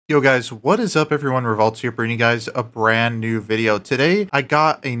Yo guys, what is up everyone? Revolts here bringing you guys a brand new video. Today I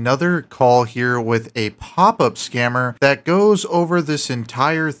got another call here with a pop-up scammer that goes over this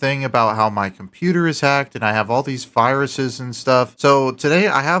entire thing about how my computer is hacked and I have all these viruses and stuff. So today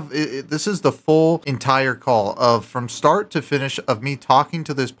I have, this is the full entire call of from start to finish of me talking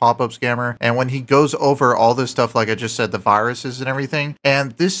to this pop-up scammer, and when he goes over all this stuff like I just said, the viruses and everything.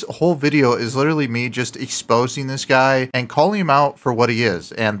 And this whole video is literally me just exposing this guy and calling him out for what he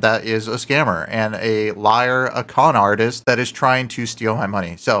is. And that is a scammer and a liar, a con artist that is trying to steal my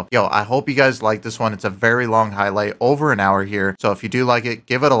money. So, yo, I hope you guys like this one. It's a very long highlight, over an hour here. So if you do like it,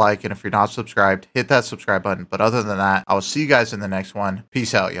 give it a like. And if you're not subscribed, hit that subscribe button. But other than that, I will see you guys in the next one.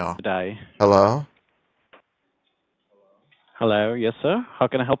 Peace out, y'all. Die. Hello? Hello, yes, sir. How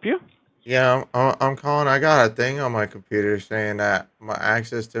can I help you? Yeah, I'm calling. I got a thing on my computer saying that my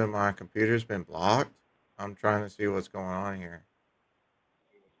access to my computer's been blocked. I'm trying to see what's going on here.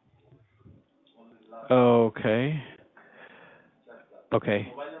 Okay.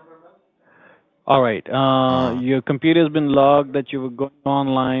 Okay. All right. Your computer has been logged that you were going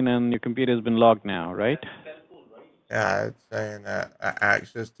online, and your computer has been logged now, right? Yeah, it's saying that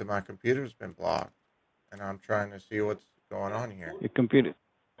access to my computer's been blocked, and I'm trying to see what's going on here. Your computer.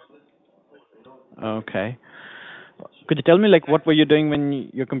 Okay. Could you tell me, like, what were you doing when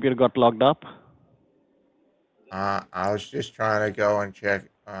your computer got logged up? I was just trying to go and check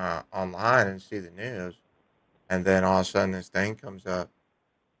online and see the news, and then all of a sudden this thing comes up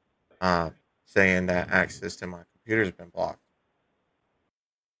saying that access to my computer's been blocked.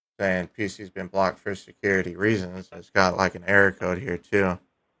 Saying PC's been blocked for security reasons. It's got like an error code here too.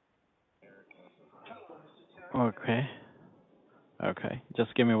 Okay. Okay.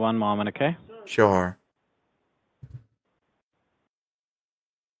 Just give me one moment, okay? Sure.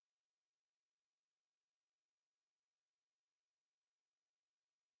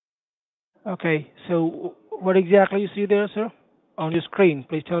 Okay, so what exactly you see there, sir? On your screen,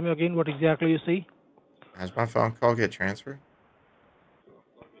 please tell me again what exactly you see. Has my phone call get transferred?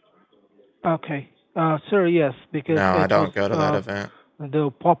 Okay, sir, yes, because No, I it was don't go to that event.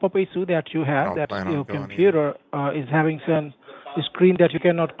 the pop-up issue that you I have, don't that plan on your going either. computer is having some screen that you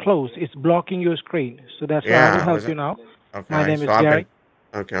cannot close. It's blocking your screen. So that's why I will Yeah, help was you it? now. My Okay, name is so I've Gary.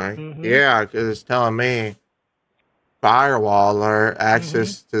 been okay. Mm-hmm. Yeah, because it's telling me firewall alert Mm-hmm.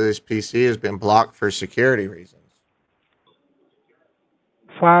 access to this PC has been blocked for security reasons.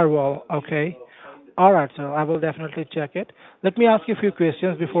 Firewall, okay. All right, sir, I will definitely check it. Let me ask you a few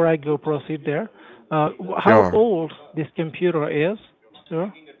questions before I go proceed there. How Sure. old this computer is,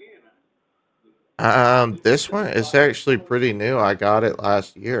 sir? This one is actually pretty new. I got it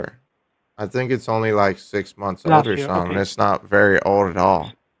last year. I think it's only like 6 months old Last or year, something. okay. It's not very old at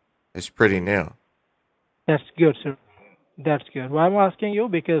all. It's pretty new. That's good, sir. That's good. Why I'm asking you,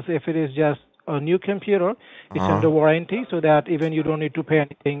 because if it is just a new computer, it's Uh-huh. under warranty, so that even you don't need to pay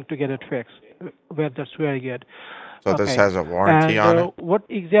anything to get it fixed. Well, that's very good. So this Okay. has a warranty And on it? what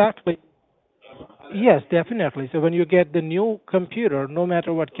exactly? Yes, definitely. So when you get the new computer, no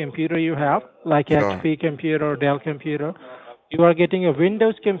matter what computer you have, like Sure. HP computer or Dell computer, you are getting a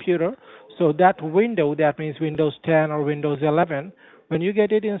Windows computer. So that window, that means Windows 10 or Windows 11, when you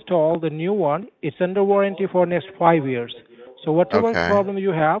get it installed, the new one, it's under warranty for next 5 years. So whatever Okay. problem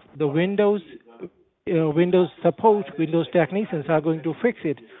you have, the Windows support, Windows technicians are going to fix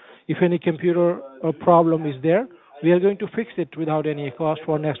it. If any computer problem is there, we are going to fix it without any cost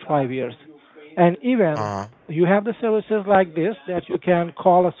for next 5 years. And even Uh-huh. you have the services like this that you can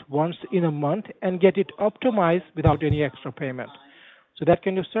call us once in a month and get it optimized without any extra payment. So that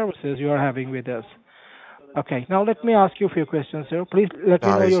kind of services you are having with us. Okay, now let me ask you a few questions, sir. Please let me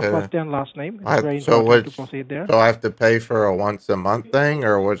So know you your said first and last name. It's I very so important to which proceed there. so I have to pay for a once a month thing,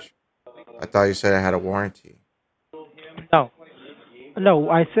 or which I thought you said I had a warranty. No, no,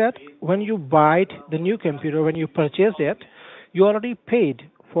 I said when you buy the new computer, when you purchase it, you already paid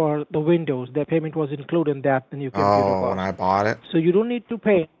for the Windows. The payment was included in that the new computer Oh, when cost. I bought it? So you don't need to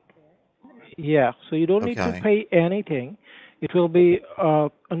pay. Yeah, so you don't need to Okay. pay anything. It will be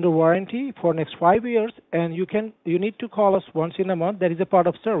under warranty for next 5 years, and you need to call us once in a month. That is a part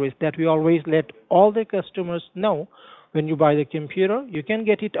of service that we always let all the customers know. When you buy the computer, you can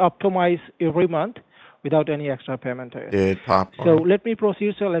get it optimized every month without any extra payment to it. Dude, So popcorn. let me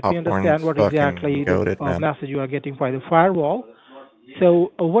proceed. So let me understand Popcorn's what fucking exactly the goated, man. message you are getting by the firewall.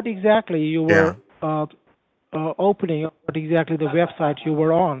 So what exactly you Yeah. were opening, what exactly the website you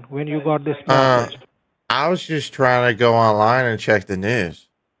were on when you got this Uh, message? I was just trying to go online and check the news.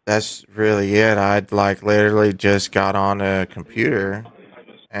 That's really it. I'd like literally just got on a computer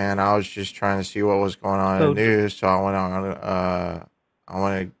and I was just trying to see what was going on in So the news. So I went I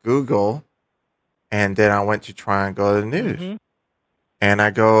went to Google, and then I went to try and go to the news. Mm-hmm. And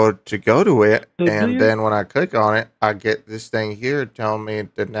I go to it, So do and you? then when I click on it, I get this thing here telling me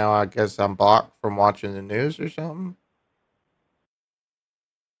that now I guess I'm blocked from watching the news or something.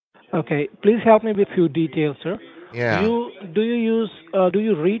 Okay, please help me with few details, sir. Yeah, Do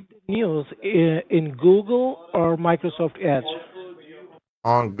you read news in Google or Microsoft Edge?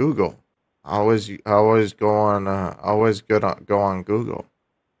 on Google. I always go on. Go on Google.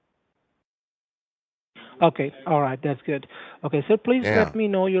 Okay, all right, that's good. Okay, sir, please Yeah, let me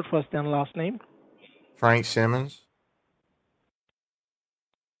know your first and last name. Frank Simmons.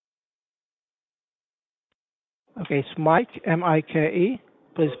 Okay, it's Mike, Mike.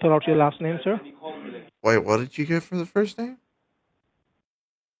 Please spell out your last name, sir. Wait, what did you get for the first name?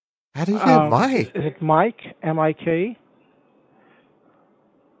 How do you get Mike? Is it Mike, Mike?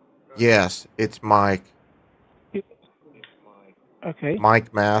 Yes, it's Mike. Okay,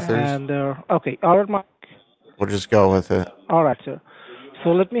 Mike Mathers. and okay, all right, Mike. We'll just go with it. All right, sir.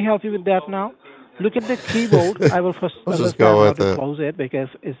 So let me help you with that now. Look at the keyboard. I will first Let's just understand go how with to it. close it because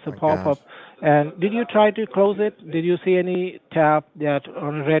it's a I guess. pop-up. And did you try to close it? Did you see any tab that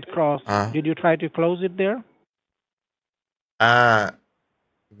on a red cross? Uh, Did you try to close it there? uh,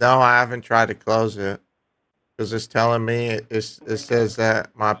 no, I haven't tried to close it because it's telling me it says that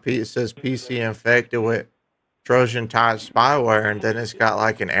it says PC infected with Trojan type spyware, and then it's got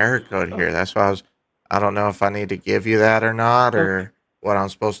like an error code here. That's why I don't know if I need to give you that or not, Okay. or what I'm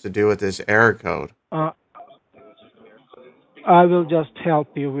supposed to do with this error code. Uh, I will just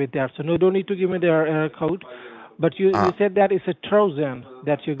help you with that. So no, don't need to give me the error code. But you Uh, said that it's a Trojan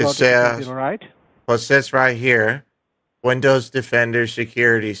that you it got into computer, says, right? well, it says right here, Windows Defender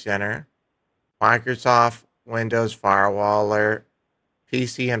Security Center, Microsoft Windows Firewall Alert,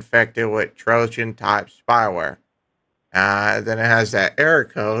 PC infected with Trojan type spyware. Then it has that error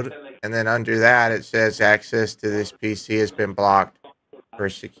code, and then under that it says access to this PC has been blocked for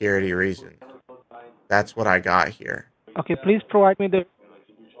security reasons. That's what I got here. Okay, please provide me the.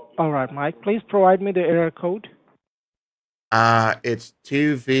 All right, Mike. Please provide me the error code. It's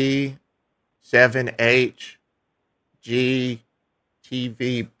 2V7HGTVB,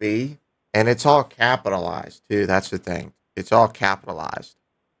 and it's all capitalized too. That's the thing. It's all capitalized.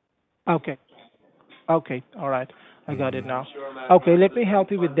 Okay. Okay, all right. I got it Hmm. now. Okay, let me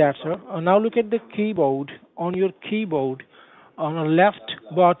help you with that, sir. Now look at the keyboard. On your keyboard, on the left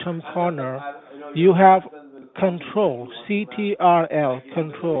bottom corner, you have control, CTRL,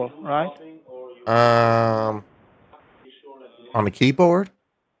 control, right? Um, on the keyboard.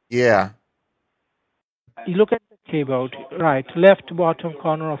 Yeah, You look at the keyboard, right, left bottom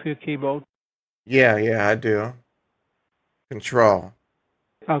corner of your keyboard. yeah, I do. Control.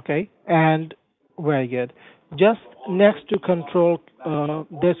 Okay, and very good. Just next to control,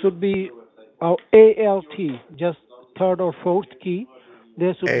 there should be ALT, just third or fourth key.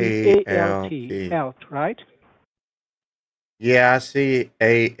 There should be ALT, ALT. alt, right? Yeah, I see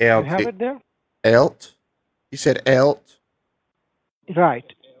You have ALT. it there? Alt. You said alt. Right.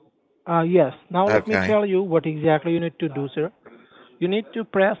 Yes. Now let me Okay. tell you what exactly you need to do, sir. You need to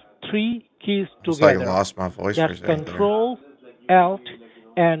press three keys I was like together. lost my voice for That's a second there. Control, Alt,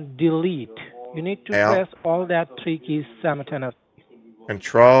 and Delete. You need to Alt. press all that three keys simultaneously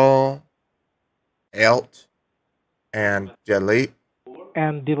Control. Alt. And delete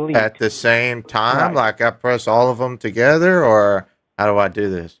and delete. at the same time. Right. Like I press all of them together, or how do I do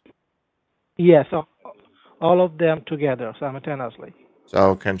this? Yes, all of them together simultaneously.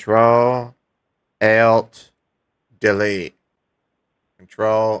 So Control. Alt. Delete.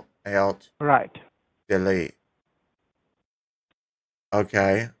 Control. Alt. Right. Delete.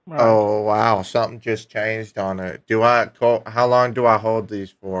 Okay. Right. Oh wow, something just changed on it. How long do I hold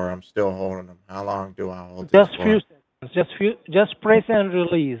these for? I'm still holding them. How long do I hold these Just few for? seconds. Just press and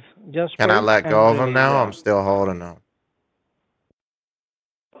release. Just Can I press let and go of them release now? I'm them. still holding them.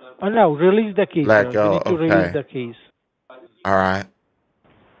 Oh no, release the keys, Let sir. You go. need to release Okay. the keys. All right.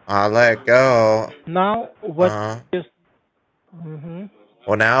 I let go. Now what Uh, is hmm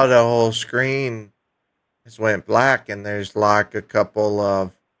well, now the whole screen has went black, and there's like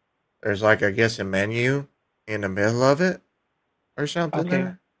there's like, I guess, a menu in the middle of it or something okay,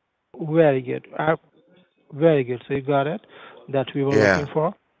 there. very good. Very good. So you got it that we were looking Yeah.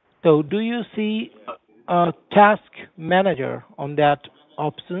 for. So do you see task manager on that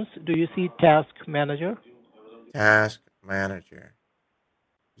options? Do you see task manager? Task manager.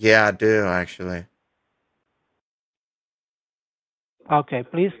 Yeah, I do actually. Okay,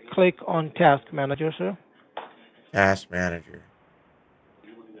 please click on task manager, sir. Task manager.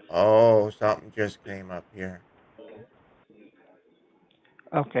 Oh, something just came up here.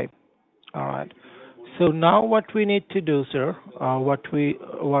 Okay. All right. So now what we need to do, sir, what we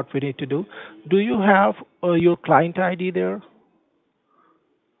need to do, do you have your client ID there?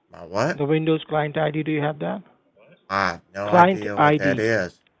 My what? The Windows client ID, do you have that? I have no Client idea what that ID.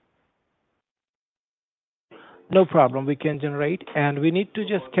 is. No problem. We can generate, and we need to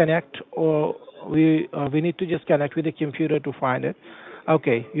just connect, or we need to just connect with the computer to find it.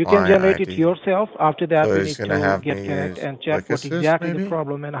 Okay, you can Client generate it ID. yourself. After that, So we it's need gonna to have get me connect use and check Quick what Assist, exactly the maybe?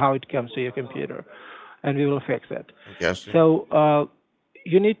 problem and how it comes to your computer, and we will fix it. I'm guessing. So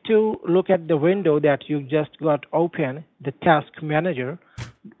you need to look at the window that you just got open, the task manager.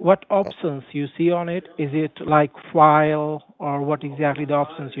 What Oh, options you see on it? Is it like file, or what exactly the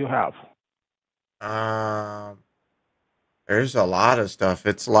options you have? um, there's a lot of stuff.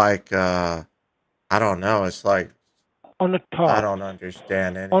 It's like, I don't know. It's like, On the I top, don't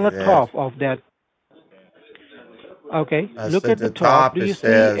understand any on of the this. top of that. Okay, So look at at the the top. top, Do you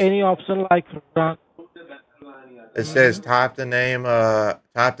see any option like run? it says Mhm. type the name,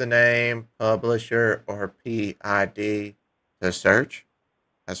 publisher, or PID to search.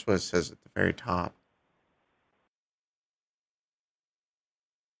 That's what it says at the very top.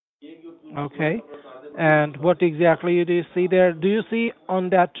 Okay, and what exactly do you see there? Do you see on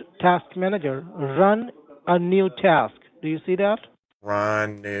that task manager run a new task? Do you see that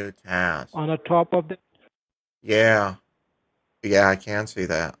Run new task. on the top of the? Yeah. Yeah, I can see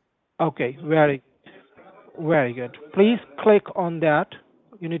that. Okay, very good. Please click on that.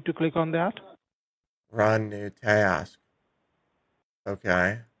 You need to click on that. Run new task.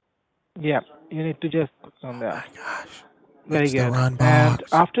 Okay. Yeah, you need to just click on Oh that. my gosh. Very It's the good. run And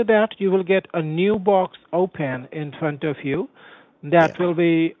box. after that, you will get a new box open in front of you. That Yeah. will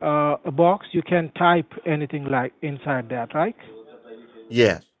be a box you can type anything like inside that, right?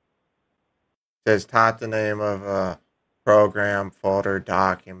 Yes. It says type the name of a program, folder,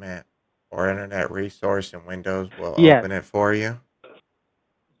 document, or internet resource, and Windows will Yes, open it for you.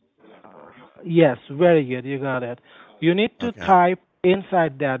 yes, very good. You got it. You need to Okay. type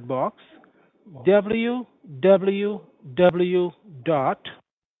inside that box www www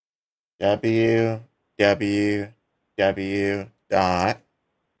dot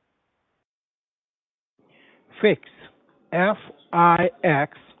fix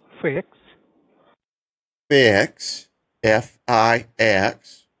F-I-X fix fix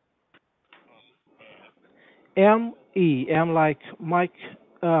FIX M like Mike,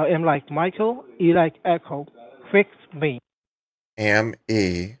 M like Michael, E like Echo, fix me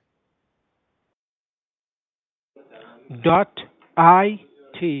ME dot I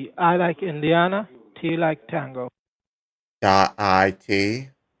like Indiana, T like Tango. dot IT.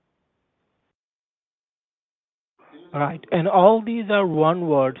 Right, and all these are one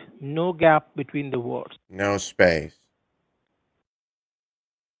word, no gap between the words. No space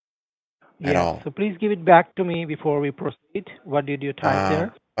at Yes, all. so please give it back to me before we proceed. What did you type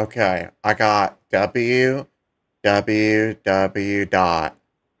there? Okay. I got www dot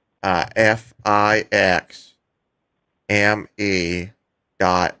FIX ME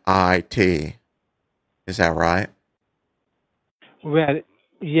dot IT. Is that right? Well,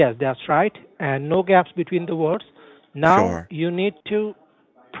 yes, that's right, and no gaps between the words. Now Sure. you need to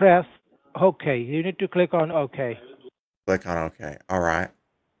press OK. You need to click on OK. Click on OK. All right.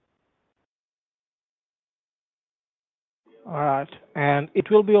 All right, and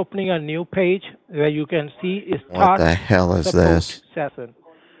it will be opening a new page where you can see What Start the hell is Support this? Session.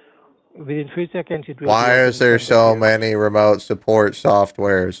 Within few seconds, it will be Why open is in there front of so you. many remote support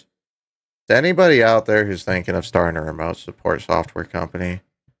softwares? Is anybody out there who's thinking of starting a remote support software company?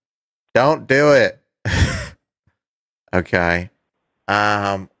 Don't do it. Okay.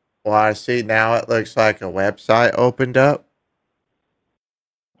 Well, I see now it looks like a website opened up.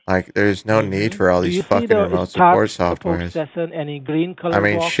 Like, there's no need for all Do these you see fucking the remote Start support Support softwares. Session? Any green I color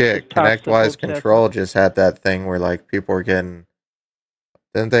mean, box? shit, Start ConnectWise Support Control Session. just had that thing where, like, people were getting.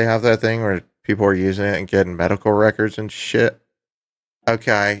 Didn't they have that thing where people were using it and getting medical records and shit?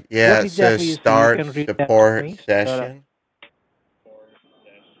 Okay, yeah, What it says exactly you see? You start can read that to support me. session.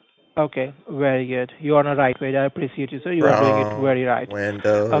 Okay, very good. You are on the right way. I appreciate you, sir. You are doing it Chrome, very right.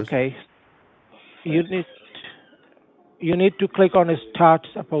 Windows. Okay, you need you need to click on Start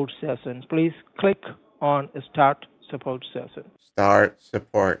Support Session. Please click on Start Support Session, Start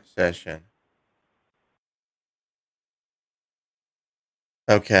support session.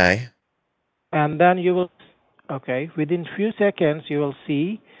 Okay. and then you will. Okay, within few seconds you will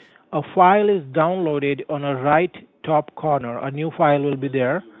see a file is downloaded on a right top corner. A new file will be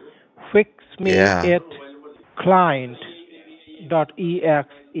there. Fix me Yeah. it client.exe.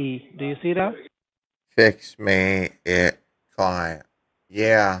 Do you see that? Fix me it client.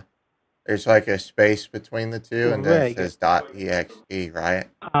 Yeah. There's like a space between the two, and then it Very good. says .exe, right?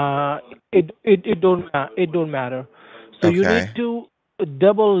 It don't matter. So you need Okay. to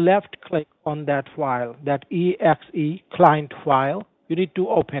double left click on that file, that exe client file. You need to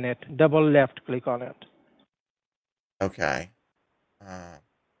open it. Double left click on it. Okay. Uh,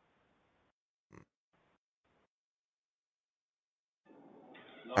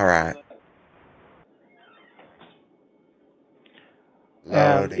 all right.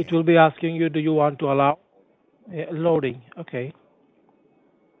 And it Loading. will be asking you, do you want to allow? Yeah, loading. Okay.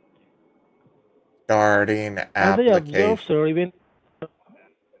 Starting As I observed, application. sir, even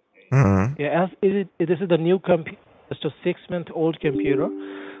Hmm. yeah, this is the new computer, just a 6 month old computer,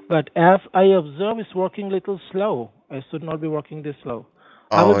 but as I observe, it's working a little slow. It should not be working this slow.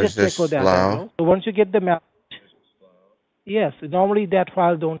 I will Oh, is just this check for that as slow? well. So once you get the map, yes, normally that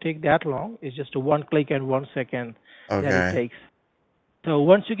file don't take that long. It's just a one click and 1 second that it Okay. takes. So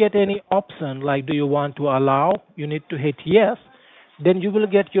once you get any option like do you want to allow, you need to hit yes. Then you will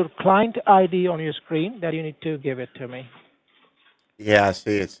get your client ID on your screen that you need to give it to me. Yeah,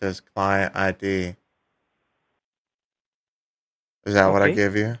 see, it says client ID. Is that what I Okay.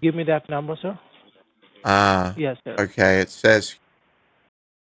 give you? Give me that number, sir. Ah, Yes, sir. okay. It says,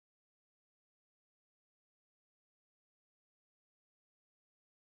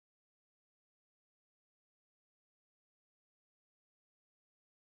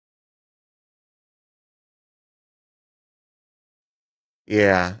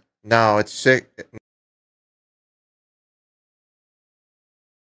 yeah. No, it's six.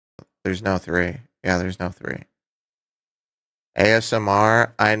 There's no three. Yeah, there's no three.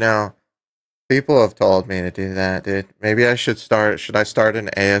 ASMR. I know. People have told me to do that, dude. Maybe I should start. Should I start an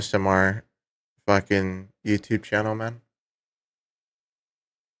ASMR fucking YouTube channel, man?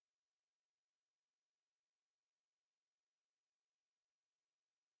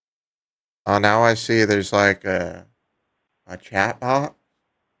 Oh, now I see there's like a chat bot.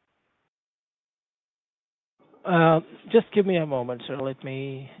 Uh, just give me a moment, sir. Let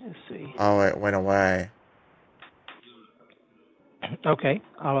me see. Oh, it went away. Okay,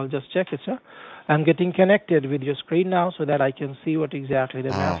 I will just check it, sir. I'm getting connected with your screen now so that I can see what exactly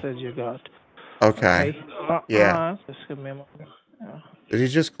the Oh, message you got. okay. Okay. Yeah. Just give me a moment. Did he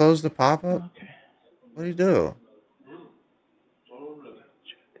just close the pop-up? Okay. What did he do?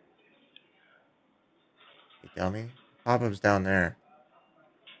 You dummy. Pop-up's down there.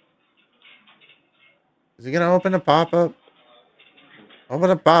 Is he gonna open a pop-up?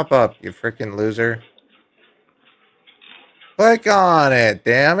 Open a pop-up, you freaking loser. Click on it,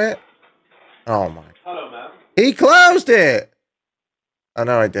 damn it. Oh my. He closed it! Oh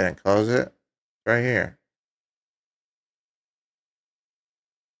no, I didn't close it. Right here.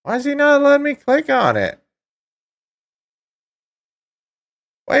 Why is he not letting me click on it?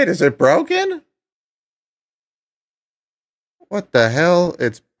 Wait, is it broken? What the hell?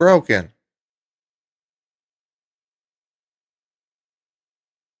 It's broken.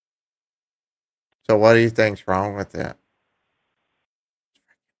 So what do you think's wrong with it?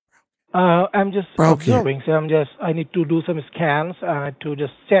 I'm just Broken. observing. So I need to do some scans to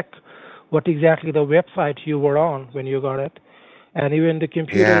just check what exactly the website you were on when you got it. And even the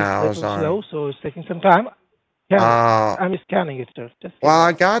computer is Yeah, a I was little slow, on. so it's taking some time. Scanning. Uh, I'm scanning it, sir. Just give well, me a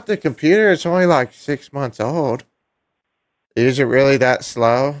I moment. got the computer. It's only like 6 months old. Is it really that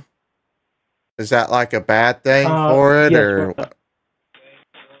slow? Is that like a bad thing for it, Yes, or sir.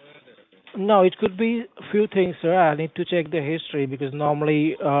 No, it could be a few things, sir. I need to check the history because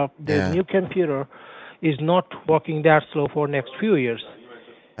normally the yeah? new computer is not working that slow for next few years.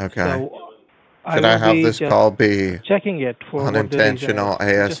 Okay. So I Should I will have be this just call be checking it for what the reason is. unintentional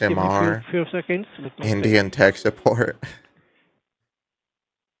Just give me a ASMR few seconds. Let me see. Indian tech support?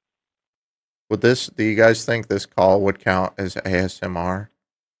 Would this? Do you guys think this call would count as ASMR,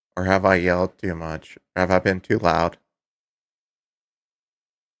 or have I yelled too much? Have I been too loud?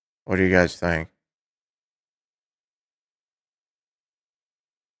 What do you guys think?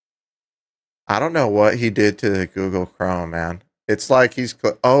 I don't know what he did to the Google Chrome, man. It's like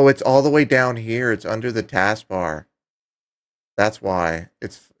oh, it's all the way down here. It's under the taskbar. That's why.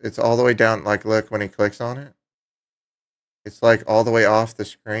 It's all the way down. Like, look when he clicks on it. It's like all the way off the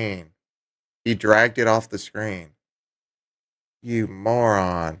screen. He dragged it off the screen. You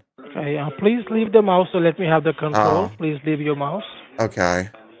moron. Okay, please leave the mouse. So let me have the control. Oh, Please leave your mouse.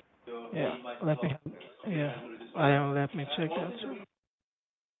 okay. Yeah, let me. Yeah, I am. Let me check that. Sir.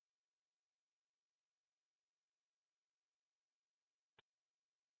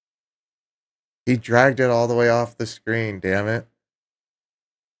 He dragged it all the way off the screen, damn it.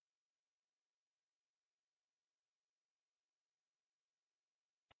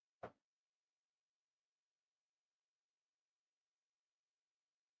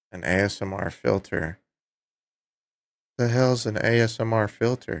 An ASMR filter. The hell's an ASMR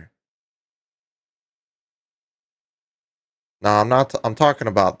filter? No, I'm not. I'm talking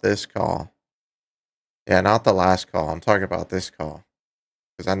about this call. Yeah, not the last call. I'm talking about this call.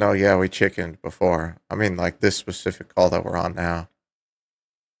 Because I know, yeah, we chickened before. I mean, like this specific call that we're on now.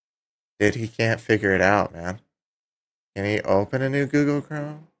 Dude, he can't figure it out, man. Can he open a new Google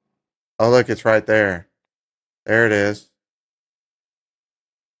Chrome? Oh, look, it's right there. There it is.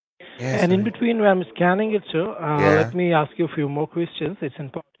 Yeah, And in so, between, when I'm scanning it, sir, yeah, let me ask you a few more questions. It's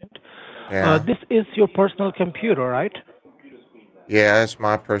important. yeah. This is your personal computer, right? Yeah, it's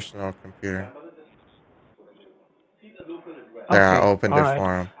my personal computer. There, I Okay, opened all it right.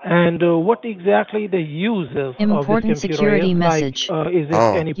 for him. And what exactly the uses of this Important computer is? security Like, message. is it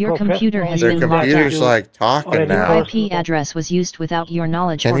Oh, any Your computer professional has their been use logged that you out. computer's do, like or talking any Your now. IP personal? address was used without your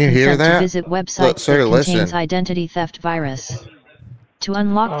knowledge Can or you hear consent to that? visit Look, websites sir, that contains listen. identity theft virus. To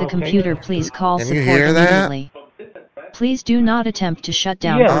unlock the Okay. computer, please call Can you support hear that? immediately. Please do not attempt to shut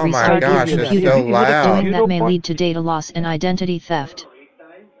down or Yes, Oh my I restart your did gosh, do it's that. computer. so Is it a loud. Doing that zero may point? lead to data loss and identity theft.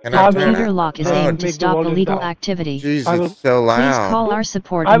 Can I I turn will it? Computer lock is just Oh, aimed to make the stop volume illegal down. activity. jeez, I it's will. so Please loud. call our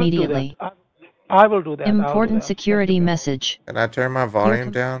support I will do that. immediately. I will do that. I'll do Important that. Just give security me a moment. message. Can I turn my Your volume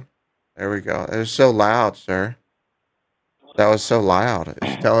com- down? There we go. It was so loud, sir. That was so loud.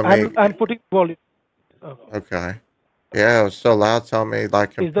 It's telling me, I'm putting volume. Okay. okay. Yeah, it was so loud, telling me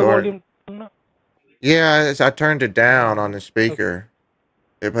like Is the computer. volume down now? Yeah, I turned it down on the Okay. speaker.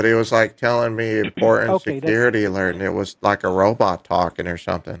 But it was like telling me important Okay. That's security alert, and it was like a robot talking or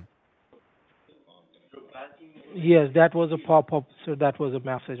something. yes. That was a pop-up. So that was a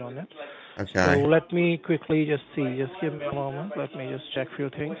message on it. So Okay. let me quickly just see. Just give me a moment. Let me just check few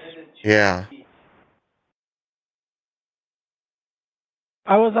things. Yeah.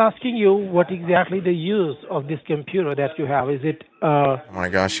 I was asking you what exactly the use of this computer that you have. Is it Oh my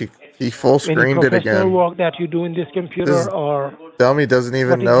gosh, he full any screened it professional again. work that you do in this computer, This or dummy doesn't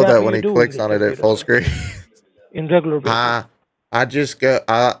what even know that exactly when you he do in clicks this on it at computer, full sir, screen. in regular basis? I I just go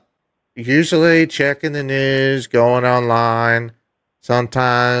usually checking the news, going online.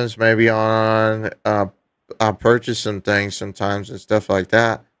 Sometimes maybe on I purchase some things sometimes and stuff like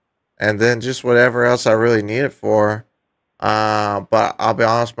that. And then just whatever else I really need it for. But I'll be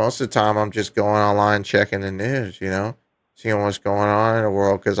honest, most of the time I'm just going online checking the news, seeing what's going on in the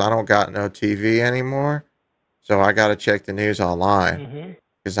world because I don't got no TV anymore. So I got to check the news online Hmm.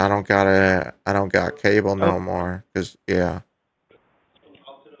 because I don't got cable no more. Because yeah,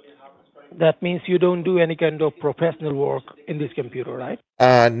 That means you don't do any kind of professional work in this computer, right?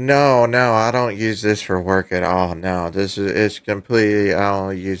 no, no, I don't use this for work at all. No, this is it's completely. I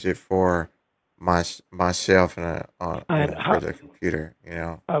only use it for myself and And for how? the computer.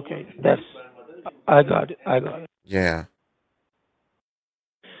 Okay, that's I got it. I got it. Yeah.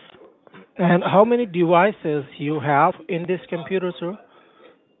 And how many devices you have in this computer, sir?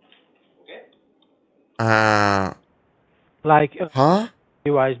 Uh, Like a huh?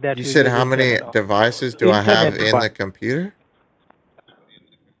 device that You you said use how many internet on? devices do I have Internet in device. the computer?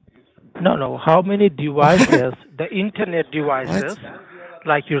 No, no. How many What? devices, the internet devices, What?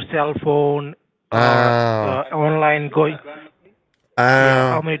 like your cell phone or Oh, online going? Yeah,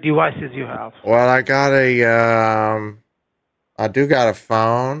 how oh. many devices you have? Well, I do got a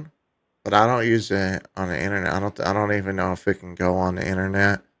phone, but I don't use it on the internet. I don't even know if it can go on the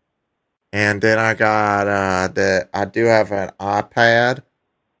internet. And then I got I do have an iPad,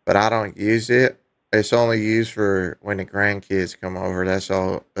 but I don't use it. It's only used for when the grandkids come over. That's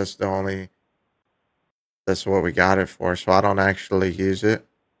all. That's the only. That's what we got it for. So I don't actually use it.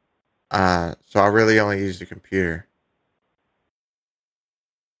 So I really only use the computer.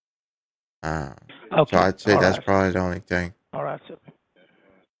 Uh, so Okay, I'd say all that's right, probably the only thing. all right, sir.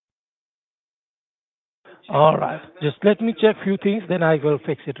 All right. Just let me check few things, then I will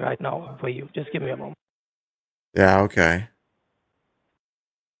fix it right now for you. Just give me a moment. Yeah. Okay.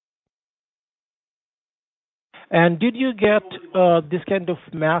 And did you get this kind of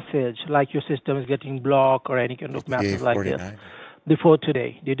message, like your system is getting blocked or any kind of GTA message like forty this nine. before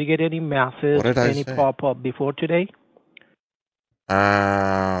today? Did you get any What message, did I any say? pop-up before today?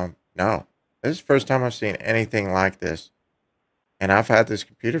 No. This is the first time I've seen anything like this, and I've had this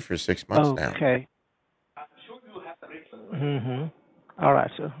computer for 6 months now. Okay. Mm-hmm. All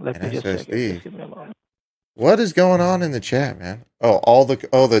right, sir. Let An me just check it. Just SSD. give me a moment. What is going on in the chat, man? Oh,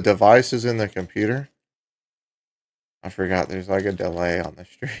 the devices in the computer. I forgot. There's like a delay on the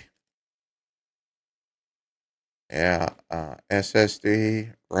stream. Yeah.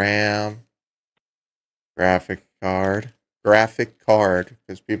 SSD, RAM, graphic card,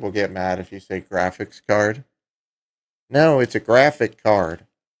 because people get mad if you say graphics card. No, it's a graphic card.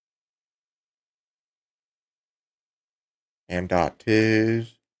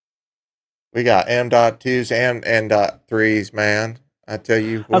 M.2s. We got M.2s and M.3s, man. I tell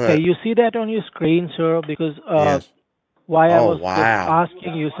you Okay, what. you see that on your screen, sir, because Yes. why I Oh, was just wow.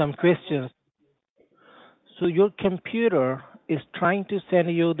 asking you some questions. So your computer is trying to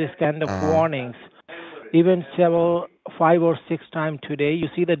send you this kind of Uh-huh. warnings, even several, 5 or 6 times today. You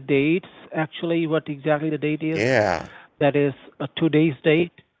see the dates, actually, what exactly the date is? Yeah. That is today's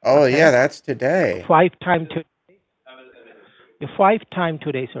date. Oh, yeah, Okay, that's today. 5 time to 5 time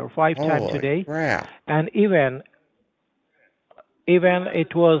today, sir. 5 time Holy today, crap. and even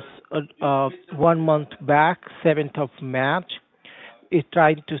it was 1 month back, 7th of March. It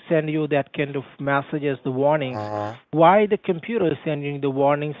tried to send you that kind of messages, the warnings. Uh-huh. Why the computer is sending the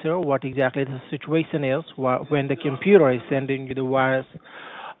warnings, sir? What exactly the situation is when the computer is sending you the virus,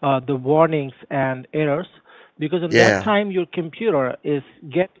 the warnings and errors? Because at that Yeah. time your computer is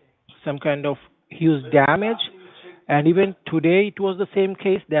getting some kind of huge damage, and even today it was the same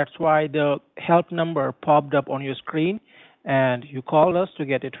case. That's why the help number popped up on your screen, and you called us to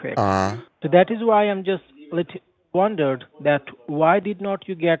get it fixed. Uh-huh. So that is why I'm just wondered that why did not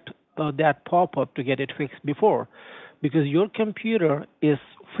you get that pop-up to get it fixed before? Because your computer is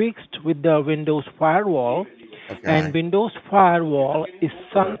fixed with the Windows firewall, and Okay. Windows firewall is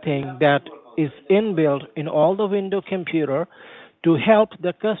something that is inbuilt in all the Windows computer to help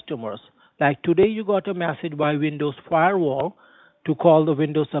the customers. Like today, you got a message by Windows firewall to call the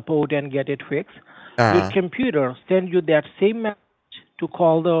Windows support and get it fixed. Your Uh-huh. computer send you that same message to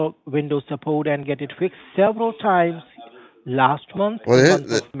call the Windows support and get it fixed several times last month Well, in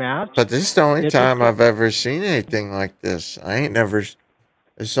month of March. but this is the only Let me time tell. I've ever seen anything like this. I ain't never. This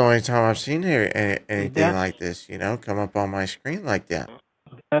is the only time I've seen anything That's like this, come up on my screen like that.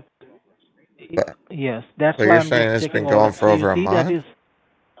 that. But Yes, that's so why you're I'm just saying it's checking been all going that. for So you over a see that month? is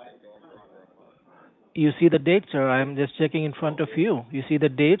you see the dates, sir. I'm just checking in front of you. You see the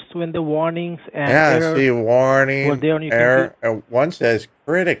dates when the warnings and Yeah, I errors see were warning there on your computer. error. One says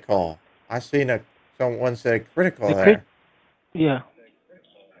critical. I seen someone said critical The crit, there. yeah,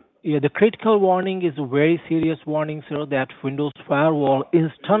 yeah. The critical warning is a very serious warning, sir. That Windows Firewall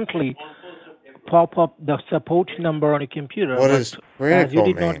instantly pop up the support number on your computer. What But does as you critical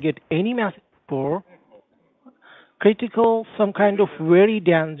did not mean? get any message for critical, some kind of very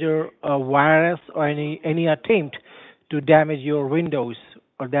danger virus or any attempt to damage your Windows,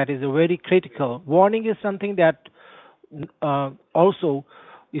 or that is a very critical warning. Is something that also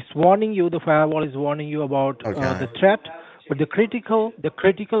is warning you. The firewall is warning you about the Okay. threat. But the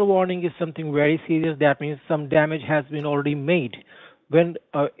critical warning is something very serious. That means some damage has been already made. When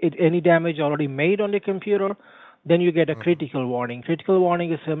any damage already made on the computer, then you get a Mhm. critical warning. Critical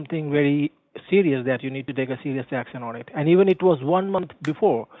warning is something very serious that you need to take a serious action on it. And even it was 1 month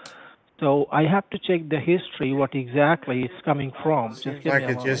before. So I have to check the history, what exactly it's coming from. Just Seems give me like a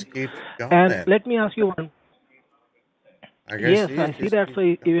it moment. just keeps And going. let me ask you one. I guess Yes, it I see just that. keeps So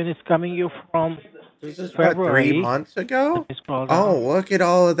going. even it's coming you from This is what, three February. months Let ago? me scroll Oh, down. look at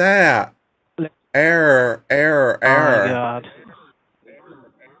all of that. Let- Error, error, My error. God.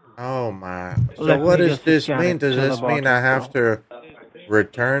 Oh my. So Let what me does just this scan mean? it. Does Chill this mean about it. I have So to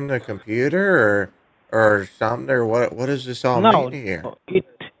return the computer or something, or what does this all mean now here? it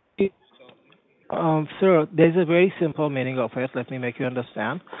sir, there's a very simple meaning of it. Let me make you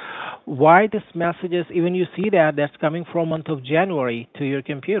understand why this message is. Even you see that that's coming from month of January to your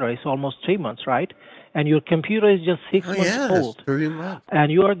computer. It's almost 3 months, right? And your computer is just six Oh months yeah, that's old, 3 months.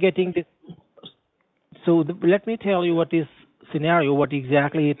 and you are getting this. So let me tell you what is scenario, what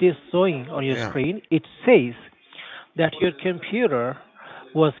exactly it is showing on your Yeah. screen. It says that your computer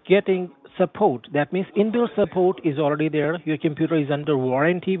was getting support. That means inbuilt support is already there. Your computer is under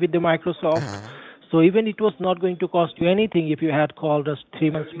warranty with the Microsoft. Uh-huh. So even it was not going to cost you anything if you had called us 3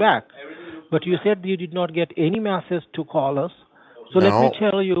 months back. But you said you did not get any message to call us. So let me No,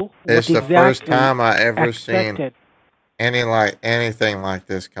 tell you what it's the first exactly time I ever seen expected. anything like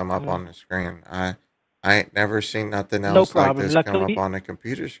this come up Mm, on the screen. I ain't never seen nothing No else like problem. this come up Luckily, on the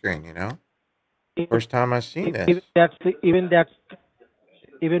computer screen. even, First time I seen this. even that's even that's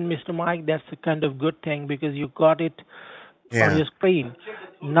even Mr. Mike, that's a kind of good thing because you got it on Yeah. your screen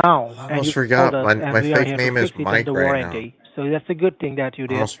now I and almost you called forgot us and my we are fake here to name is fix it Mike under right now. warranty. So that's a good thing that you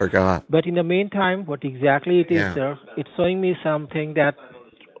I did. almost forgot. But in the meantime, what exactly it is, Yeah. sir, it's showing me something that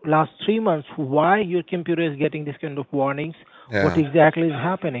last 3 months, why your computer is getting this kind of warnings, what Yeah. exactly is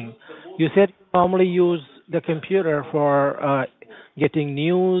happening. You said you normally use the computer for getting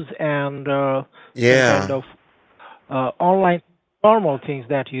news and some kind Yeah. of online normal things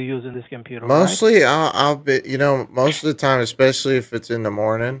that you use in this computer, right? Mostly I'll be most of the time, especially if it's in the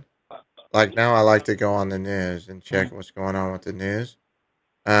morning. like now I like to go on the news and check what's going on with the news.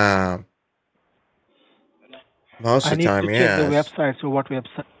 Um, most I of the need to time, check the yes. website. So what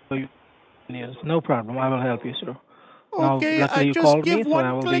website are you use? No problem. I will help you, sir. Now, Okay, I luckily you just called give me, so one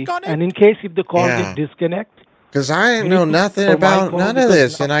I will click be. on And it. in case if the call get Yeah. disconnect, Because I you didn't know need to nothing for my about call none of because this,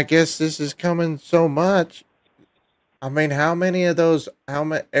 now. and I guess this is coming so much. I mean, how many of those, how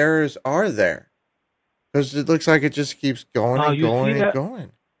many errors are there? Because it looks like it just keeps going and You see going and that?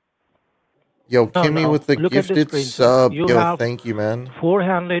 going. Yo, No, Kimmy no. with the Look at the gifted screen, sir. sub. You Yo, have thank you, man.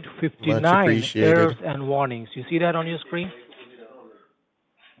 Much 459 errors appreciated. and warnings. You see that on your screen?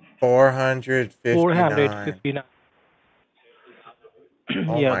 459. 459.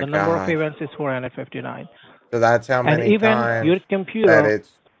 Oh Yeah, my the number of gosh. events is 459. So that's how And many even your times that computer, it's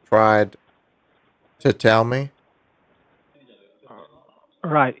tried to tell me.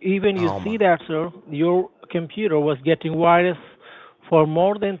 right, even you Oh see my. that, sir, your computer was getting virus for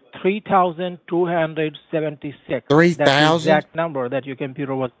more than 3,276. That's the 3,000? exact number that your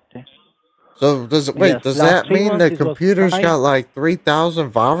computer was. So does it, Yes, wait, does last that three mean months the it was computer's trying. got like 3,000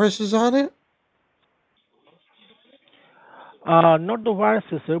 viruses on it? Not the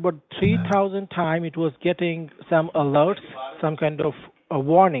viruses, sir, but 3,000 time it was getting some alerts, some kind of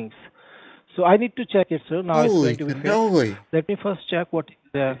warnings. So I need to check it, sir. Now it's Holy going to be fixed. cannoli. Let me first check what is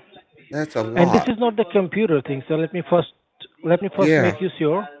there. That's a And this lot. is not the computer thing. So let me first Yeah. make you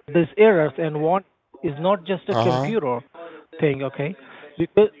sure this errors and what is not just a Uh-huh. computer thing, okay?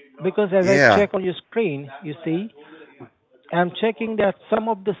 Because because as I Yeah. check on your screen, you see, I'm checking that some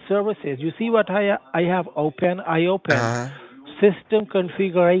of the services. You see what I have open? I opened Uh-huh. system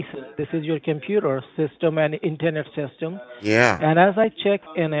configuration. This is your computer system and internet system. Yeah. And as I check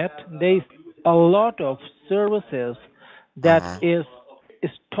in it, there's a lot of services that Uh-huh. is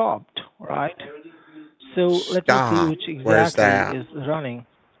stopped, right? So let me see Stop. which Where's exactly that? is running.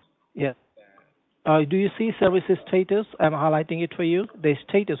 Yes. Do you see services status? I'm highlighting it for you. The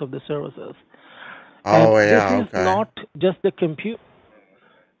status of the services. And Oh, this yeah, is okay. not just the compute.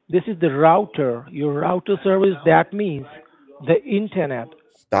 This is the router. Your router service, that means the internet.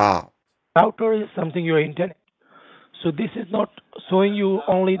 Stop. Router is something your internet. So this is not showing you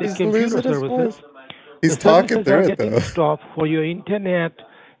only the He's computer losing his services. voice. The He's talking services are through it, getting though. stopped for your internet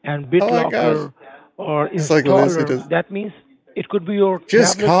and Oh my gosh. BitLocker or He's like losing installer. his... That means it could be your Just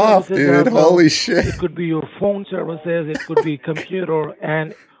tablet cough, services dude. as well. Holy shit. It could be your phone services. It could be computer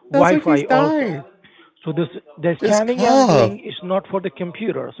and Sounds like Wi-Fi he's also. dying. So the Just scanning I'm cough. doing is not for the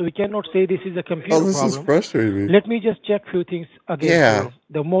computer. So we cannot say this is a Oh, computer this is problem. frustrating me. Let me just check few things again, Yeah. sir.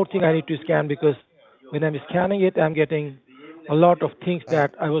 The more thing I need to scan because when I'm scanning it, I'm getting a lot of things Uh,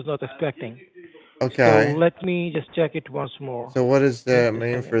 that I was not expecting. So okay. let me just check it once more. So what does Okay, that just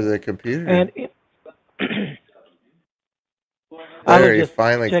mean give me a for moment. the computer? And I will There, he just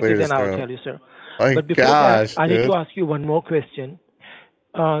finally check cleared it his and I'll throat. tell you, sir. My But before that, gosh, I need to dude. ask you one more question.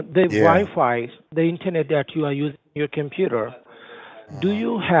 The Yeah. Wi-Fi, the internet that you are using in your computer, do Uh-huh.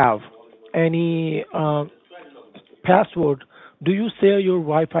 you have any password? Do you share your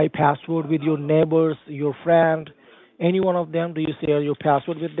Wi-Fi password with your neighbors, your friend, any one of them? Do you share your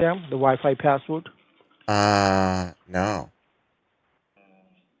password with them, the Wi-Fi password? No.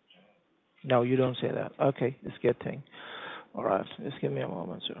 No, you don't say that. Okay, it's a good thing. All right, just give me a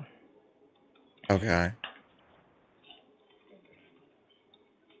moment, sir. Okay.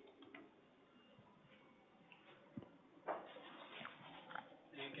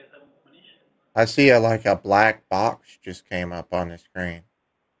 I see like a black box just came up on the screen.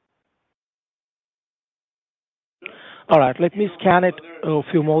 All right, let me scan it a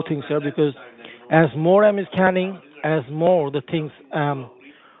few more things, sir, because as more I'm scanning, as more the things I'm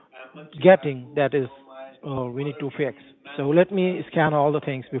getting that is we need to fix. So let me scan all the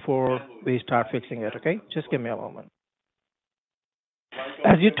things before we start fixing it, okay? Just give me a moment.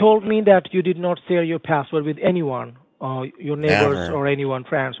 As you told me that you did not share your password with anyone, your neighbors Never. or anyone,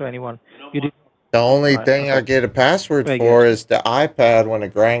 friends or anyone, you did. The only Right, thing I okay. get a password Very good. for is the iPad when the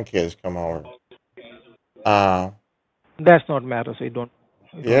grandkids come over. Uh, That's not matter, so you don't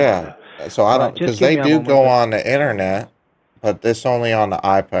yeah. bother. So I All right, don't, just because give they me a do moment, go sir. on the internet, but this only on the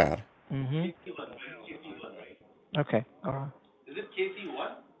iPad. Mm-hmm. Okay. All right.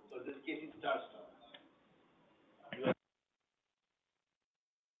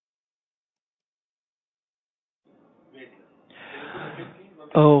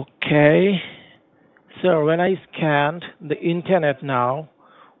 Okay. So when I scanned the internet now,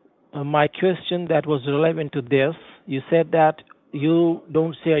 my question that was relevant to this, you said that you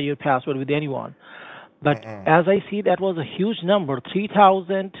don't share your password with anyone. But Mm-mm. as I see, that was a huge number.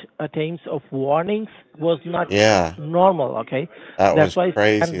 3,000 attempts of warnings was not Yeah, normal. Okay, that that's was why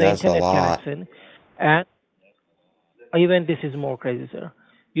crazy. and the That's a internet lot. connection, and even this is more crazy, sir.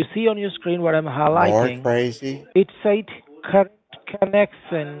 You see on your screen what I'm More highlighting. crazy? It said current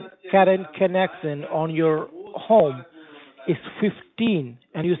connection on your home is 15,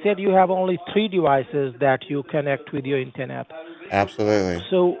 and you said you have only three devices that you connect with your internet. Absolutely.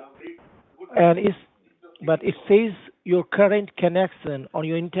 So, and it's but it says your current connection on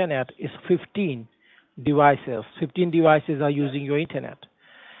your internet is 15 devices. 15 devices are using your internet.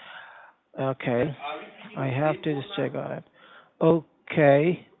 Okay, I have to just check on it.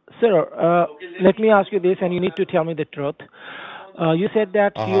 Okay, sir. Let me ask you this, and you need to tell me the truth. You said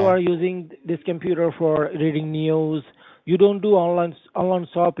that you Uh-huh. are using this computer for reading news. You don't do online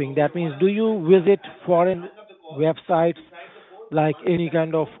shopping. That means, do you visit foreign websites, like any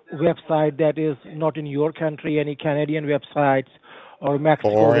kind of website that is not in your country, any Canadian websites or Mexico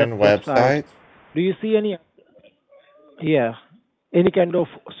Foreign websites? websites? Do you see any, yeah, any kind of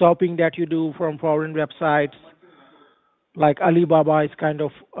shopping that you do from foreign websites, like Alibaba is kind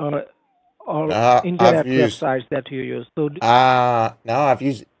of or I've internet used websites that you use. So no, I've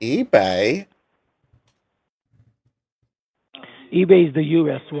used eBay. eBay is the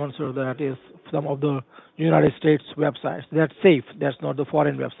U.S. one, so that is some of the United States websites. That's safe. That's not the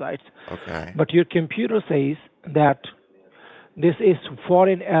foreign websites. Okay. But your computer says that this is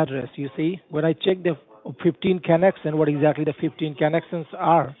foreign address. You see, when I check the 15 connection, what exactly the 15 connections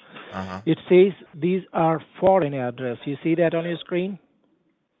are, Uh-huh. it says these are foreign address. You see that on your screen?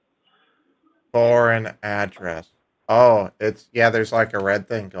 Foreign address. Oh, it's yeah, there's like a red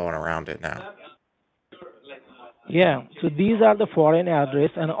thing going around it now. Yeah. So these are the foreign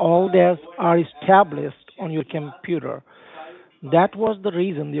address, and all these are established on your computer. That was the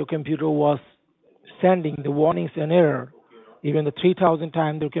reason your computer was sending the warnings and error. Even the 3,000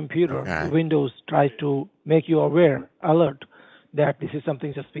 times your computer, the Okay. Windows tries to make you aware, alert that this is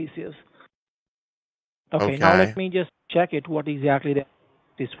something suspicious. Okay, now let Okay. me just check it what exactly that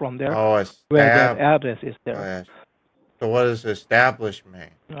is from there, Oh, a where that stab. address is there. So what does establish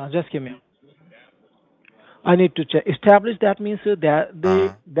mean? Just give me. I need to check. Establish that means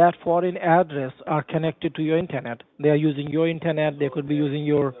Uh, that foreign address are connected to your internet. They are using your internet. They could be using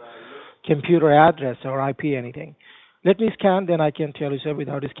your computer address or IP anything. Let me scan, then I can tell you, sir.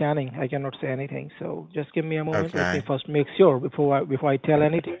 Without scanning, I cannot say anything. So just give me a moment. Let me okay. first make sure before I tell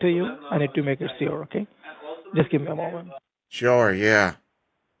anything to you. I need to make it sure. Okay, just give me a moment. Sure, yeah.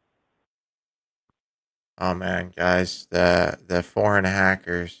 Oh man, guys, the foreign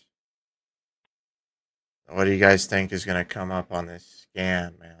hackers. What do you guys think is gonna come up on this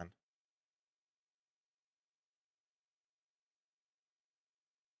scan, man?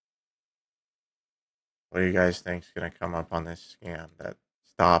 What do you guys think is gonna come up on this scan that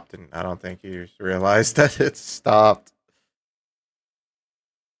stopped? And I don't think you realized that it stopped.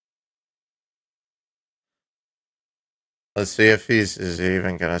 Let's see if he's is he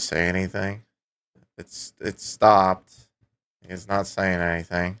even gonna say anything. It's stopped. He's not saying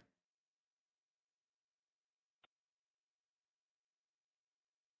anything.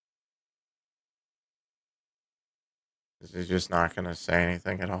 Is he just not gonna say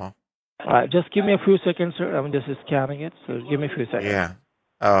anything at all? All right, just give me a few seconds, sir. I'm just scanning it. So give me a few seconds. Yeah.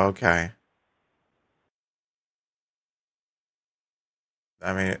 Oh, okay.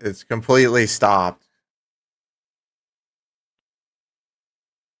 I mean, it's completely stopped.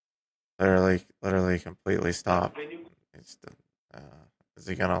 Literally completely stopped. It's uh, is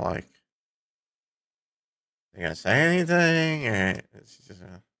he gonna like? Is he gonna say anything, or is he just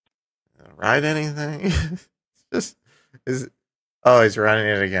gonna write anything? It's just is. Oh, he's running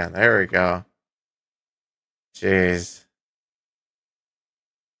it again. There we go. Jeez.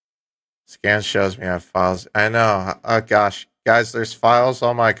 Scan shows me I have files. I know. Oh gosh, guys, there's files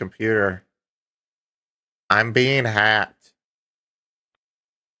on my computer. I'm being hacked.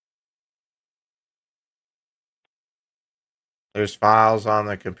 There's files on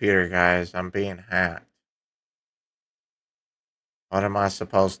the computer, guys. I'm being hacked. What am I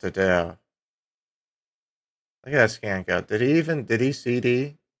supposed to do? Look at that scan go. Did he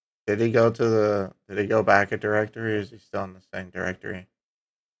CD? Did he go back a directory, or is he still in the same directory?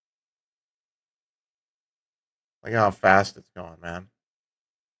 Look how fast it's going, man.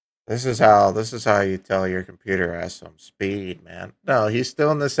 This is how you tell your computer has some speed, man. No, he's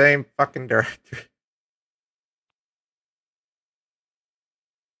still in the same fucking directory.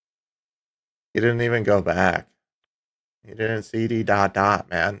 He didn't even go back. He didn't CD dot dot,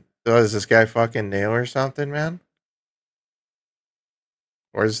 man. So is this guy fucking new or something, man?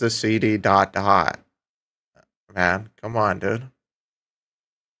 Where's the CD dot dot? man. Come on, dude.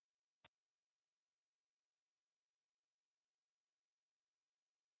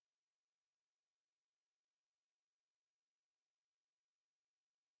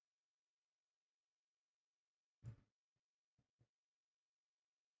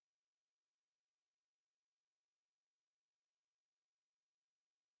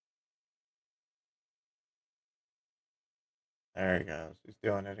 There he goes. He's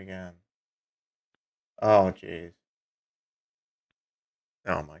doing it again. Oh, jeez.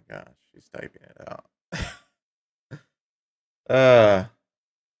 Oh my gosh. She's typing it out. uh,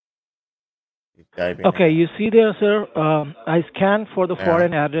 he's typing it Okay, you out. see there, sir. I scanned for the Yeah.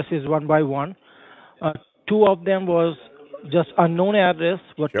 foreign addresses one by one. Uh, Two of them was just unknown address,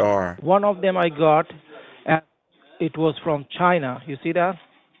 but Sure. one of them I got, and it was from China. You see that?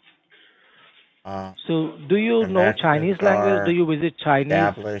 Uh, So, do you know Chinese connections language? Do are you visit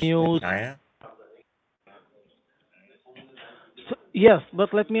Chinese established in news? China. So, yes,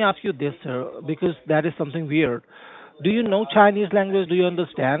 but let me ask you this, sir, because that is something weird. Do you know Chinese language? Do you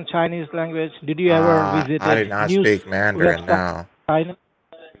understand Chinese language? Did you ever I visited do not news speak Mandarin website now. China?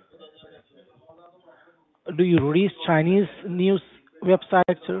 Do you read Chinese news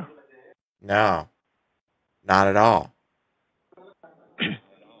websites, sir? No, not at all.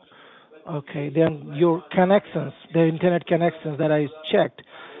 Okay, then your connections, the internet connections that I checked,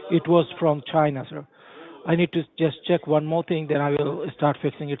 it was from China, sir. I need to just check one more thing, then I will start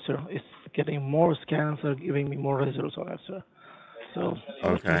fixing it, sir. It's getting more scans are giving me more results on it, sir. So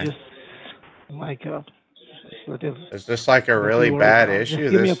let me Okay. just, my God, little, Is this like a little really worried bad now. Just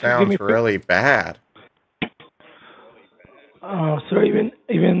issue? This give me, sounds really bad. sir. Even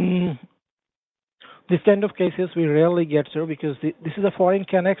this kind of cases we rarely get, sir, because this is a foreign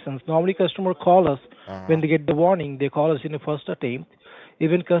connections. Normally, customer call us when Uh-huh. they get the warning. They call us in the first attempt.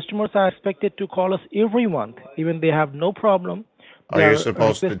 Even customers are expected to call us every month. Even they have no problem. Oh, They you're are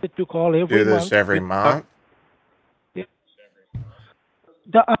supposed to requested to call every do this month every with month?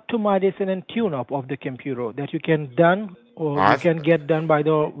 the optimization and tune up of the computer that you can done or you I've, can get done by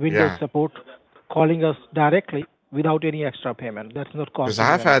the Windows yeah, support calling us directly without any extra payment. That's not because costing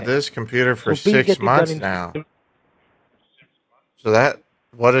you I've had anything. this computer for So please six get it done months in now. So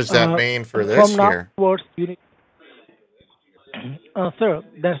what does that uh, mean for this from now here? onwards. You need, sir,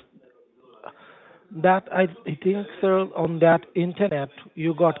 that I think, sir, on that internet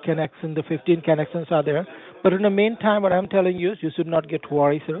you got connection. The 15 connections are there. But in the meantime, what I'm telling you is you should not get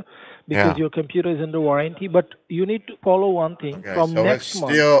worried, sir, because Yeah. your computer is under warranty. But you need to follow one thing. Okay, From so it's next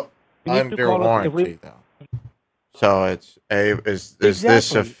month, still you need to under call us every. warranty though. So is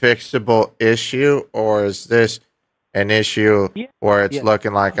this a Exactly. fixable issue or is this an issue Yeah. where it's Yes.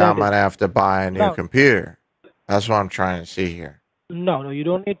 looking like I'm That is. gonna have to buy a new Now, computer? That's what I'm trying to see here. no, no, you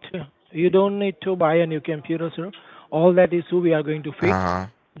don't need to. You don't need to buy a new computer, sir. All that issue we are going to fix. Uh-huh.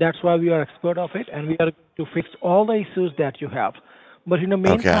 That's why we are expert of it, and we are going to fix all the issues that you have. But in the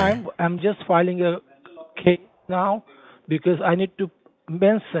Okay. meantime, I'm just filing a case now because I need to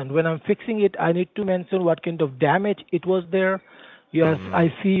mention when I'm fixing it. I need to mention what kind of damage it was there. Yes, Mm-hmm.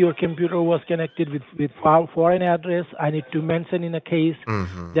 I see your computer was connected with foreign address. I need to mention in a case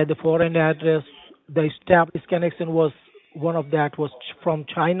Mm-hmm. that the foreign address, the established connection was one of that was from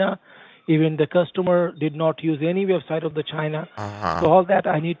China. Even the customer did not use any website of the China. So Uh-huh. all that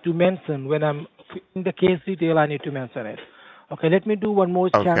I need to mention when I'm in the case detail. I need to mention it. Okay, let me do one more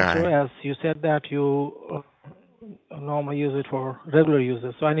scan, sir. Okay. As you said that you normally use it for regular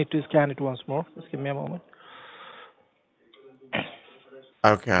users, so I need to scan it once more. Just give me a moment.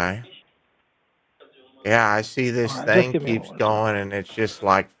 Okay. Yeah, I see All this right, just thing give me a keeps moment, sir. going and it's just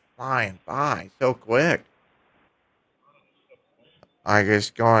like flying by so quick. I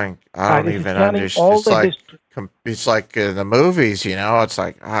guess going, I All right, don't it's even scanning understand. all It's the like, history. it's like the movies, you know? It's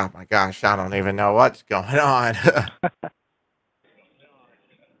like, oh my gosh, I don't even know what's going on.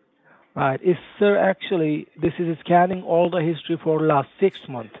 Right, it's sir. Actually, this is scanning all the history for last 6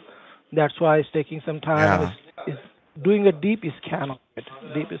 months. That's why it's taking some time and Yeah. it's doing a deep scan of it.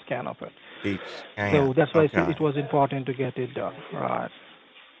 Deep scan of it. Deep So scan. that's why it Okay. was important to get it done. Right.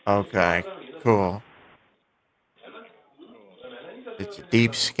 Okay. Cool. It's a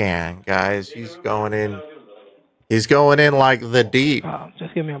deep scan, guys. He's going in. He's going in like the deep.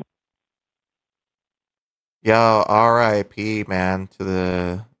 Just give me a. Yo, R.I.P. man to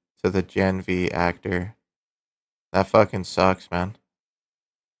the Gen V actor. That fucking sucks, man.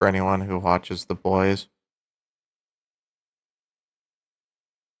 For anyone who watches The Boys.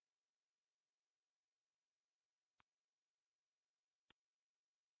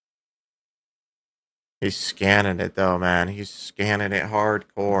 He's scanning it though, man. He's scanning it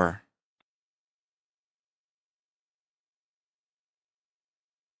hardcore.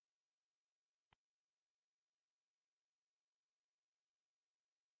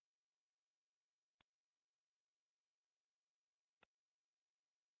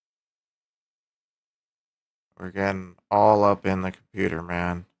 We're getting all up in the computer,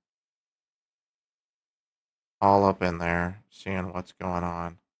 man. All up in there, seeing what's going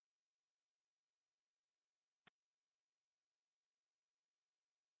on.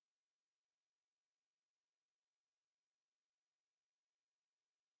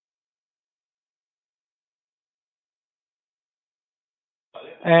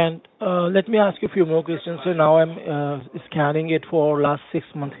 And let me ask you a few more questions. So now I'm scanning it for last 6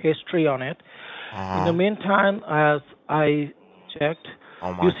 month history on it. In the Uh-huh. meantime, as I checked,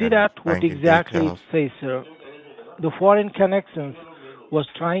 Oh you my see goodness. that what Banking exactly it details. says, sir. The foreign connections was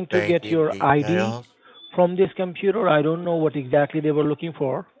trying to get Banking your ID details. from this computer. I don't know what exactly they were looking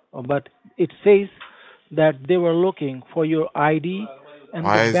for, but it says that they were looking for your ID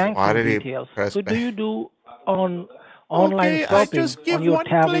and the Why banking did he details. press So do back? you do on online Okay, I shopping just on give your one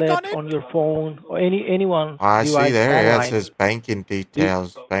click tablet, on it. on your phone, or anyone I see device there. Yeah, it online? says banking Do you,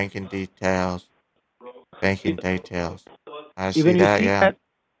 details. Banking details. Banking details. I see even you that. see Yeah. that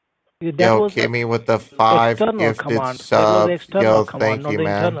that Yo, was Kimmy with the 5 external gifted command. That was the subs. external Yo, command, thank not you, the man.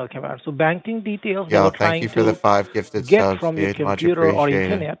 internal command. So banking details they Yo, were thank you trying for the to 5 gifted get subs, from your dude. Much computer or appreciated.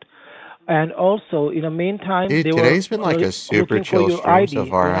 internet. And also, in the meantime, Dude, they were today's been like a super looking for chill your stream so ID.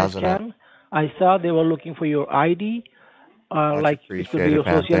 far, When I hasn't it? scan, I saw they were looking for your ID, Much like it could be appreciated, your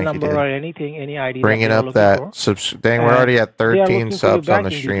man. social Thank you, number dude. or anything, any ID that Bringing they were up looking that for. dang, we're And already at they are 13 looking for your subs on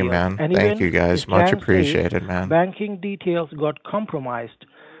the banking stream, details. man. And Thank even you the guys. Much scan says appreciated, man. banking details got compromised.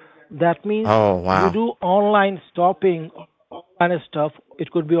 That means Oh, you wow. do online shopping, all kind of stuff.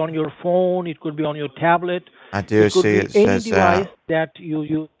 It could be on your phone, it could be on your tablet, I do it could see be it any says device that. that you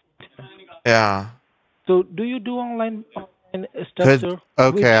use. Yeah. So, do you do online stuff, Could sir?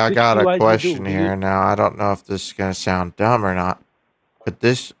 Okay, I Which got a device you do? question Do you? here now. I don't know if this is gonna sound dumb or not. Could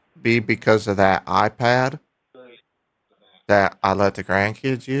this be because of that iPad that I let the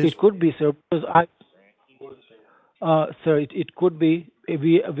grandkids It use? could be, sir, because sir, it could be.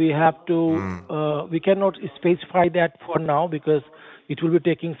 We have to. Hmm. We cannot specify that for now because it will be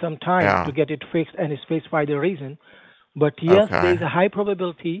taking some time to Yeah. get it fixed and specify the reason. But yes, there Okay. is a high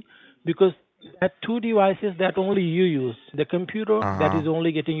probability because that two devices that only you use, the computer that Uh-huh. is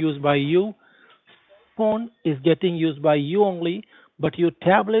only getting used by you, phone is getting used by you only, but your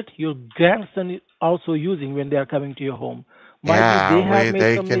tablet, your grandson is also using when they are coming to your home. Might be they Yeah, have made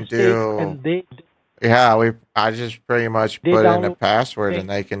they some can mistakes do. and Yeah, I just pretty much they put in a download password things. and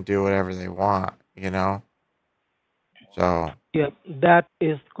they can do whatever they want, you know? So, Yeah, that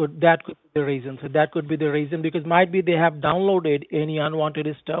could be the reason. So that could be the reason because might be they have downloaded any unwanted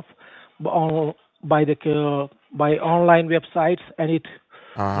stuff by the by online websites, and it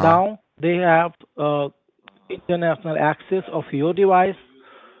uh-huh. now they have international access of your device.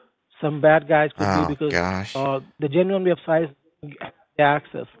 Some bad guys could be Oh because gosh. the genuine websites have the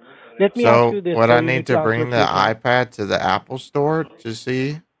access. Let me ask So, you this, would sir. I You need need to to answer a bring the few things. iPad to the Apple store to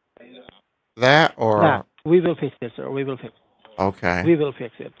see that That or we will fix it, sir. We will fix. okay, We will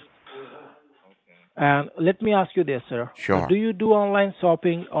fix it. And let me ask you this, sir. Do sure. you do online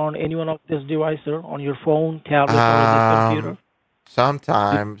shopping on any one of this device, sir? On your phone, tablet, or this computer? Um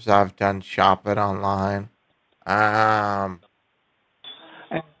Sometimes I've done shopping online. Um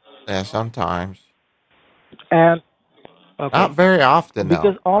And, yeah, sometimes. and Not okay, very often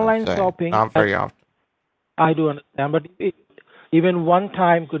because though, I'd online say. shopping, Not very often. I do understand, but even one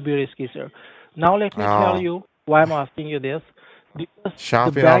time could be risky, sir. Now let me tell Oh. you why I'm asking you this. Because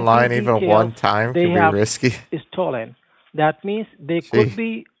the Shopping banking online even details one time they could be have risky. stolen. That means they could See.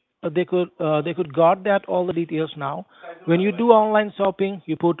 be they could got that all the details now. When you do online shopping,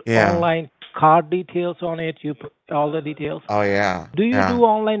 you put Yeah. online card details on it. You put all the details. Oh yeah. Do you Yeah. do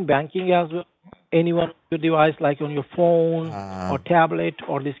online banking as well? Anyone on your device, like on your phone or Um tablet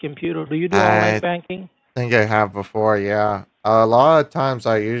or this computer? Do you do online I banking? think I have before, yeah. A lot of times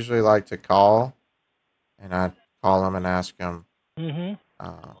I usually like to call and I call them and ask them Mm-hmm.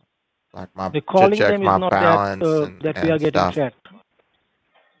 uh like my The to calling check them is my not that balance that we are and getting stuff. tracked.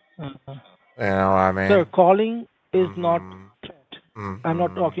 Uh, You know what I Sir, mean? calling is not Mhm. threat. I'm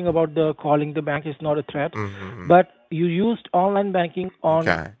not Mhm. talking about the calling the bank is not a threat, Mhm. but you used online banking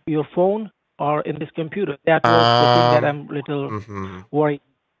on Okay. your phone or in this computer. That was the thing that Um I'm little mhm. worried.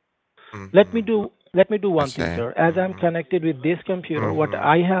 Mhm. Let me do I one thing, see. sir. As I'm Mhm. connected with this computer, what Mhm.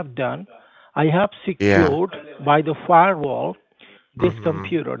 I have done, I have Yeah. secured by the firewall this Mhm.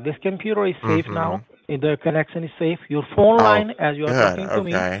 computer. This computer is safe now. Mhm. The connection is safe. Your phone Oh, line, as you are good. talking to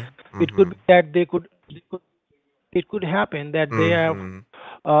me, Okay. it could be Mhm. that they could it could happen that they have Mhm.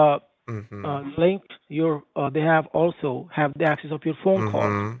 uh, Mhm. linked your they have also have the access of your phone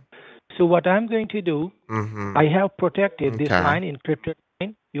calls. Mhm. So what I'm going to do, I Mhm. have protected this Okay. line, encrypted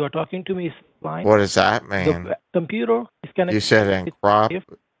line. You are talking to me. line. What does that The mean? computer is You connected. said If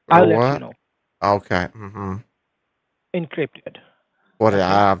encrypt or I'll let you what? know, Okay. Mm-hmm. encrypted. What? Okay.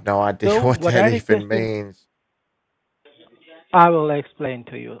 I have no idea So what what that I even request you, means. I will explain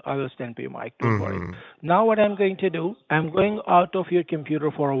to you. I will explain to you, Mike. Don't worry. Mm-hmm. Now what I'm going to do, I'm going out of your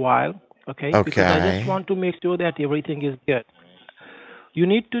computer for a while, okay? Because I just Okay. want to make sure that everything is good. You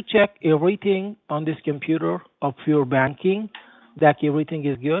need to check everything on this computer of your banking, that everything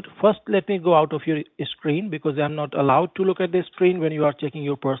is good. First, let me go out of your screen because I'm not allowed to look at the screen when you are checking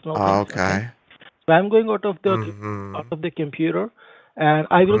your personal things, okay? Okay. So I'm going out Mm-hmm. of the computer, and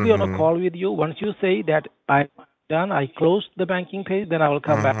I will be on a Mm-hmm. call with you. Once you say that I'm done, I close the banking page, then I will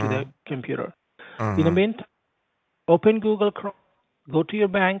come back to the Mm-hmm. computer. In the Mm-hmm. meantime, open Google Chrome, go to your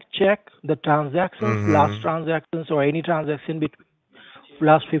bank, check the transactions, last Mm-hmm. transactions, or any transaction between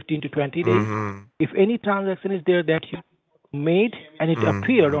last 15 to 20 days. Mm-hmm. If any transaction is there that you made and it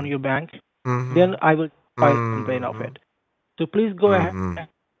appeared on Mm-hmm. your bank, then Mm-hmm. I will file a complaint of Mm-hmm. it. So please go ahead. Mm-hmm.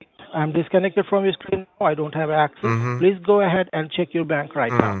 I'm disconnected from your screen now. I don't have access. Mm-hmm. Please go ahead and check your bank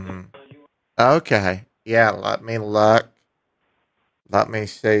right now. Mm-hmm. Okay. Yeah, let me look. Let me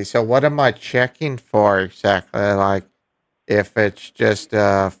see. So what am I checking for exactly? Like if it's just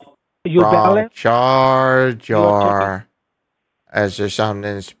a Your fraud balance, charge you are checking. or is there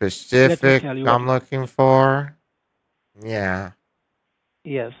something Let me specific tell you what I'm you. looking for? Yeah.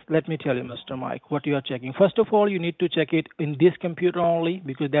 Yes, let me tell you, Mr. Mike, what you are checking. First of all, you need to check it in this computer only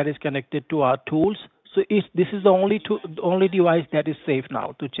because that is connected to our tools. So this is the the only device that is safe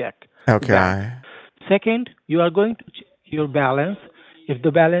now to check the bank. Okay. Second, you are going to check your balance. If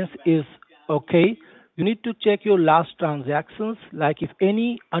the balance is okay, you need to check your last transactions, like if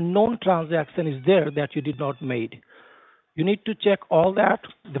any unknown transaction is there that you did not made. You need to check all that.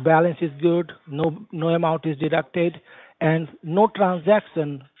 The balance is good, no amount is deducted, and no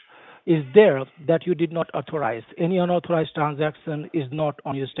transaction is there that you did not authorize. Any unauthorized transaction is not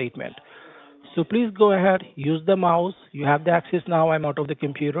on your statement. So please go ahead, use the mouse. You have the access now. I'm out of the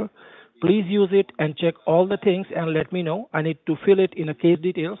computer. Please use it and check all the things and let me know. I need to fill it in a case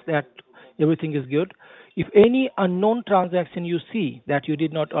details that everything is good. If any unknown transaction you see that you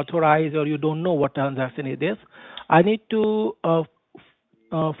did not authorize or you don't know what transaction it is, I need to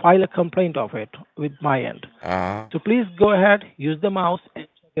file a complaint of it with my end. Uh, So please go ahead, use the mouse and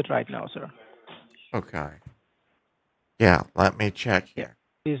check it right now, sir. okay. Yeah, let me check Yeah, here.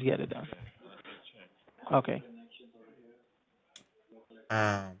 please get it done. Okay.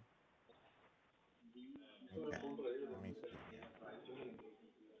 Um, okay. Let me see here.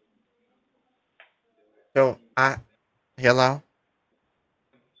 So hello?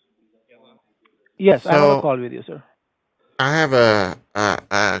 Yes, I'm on a So call with you, sir. I have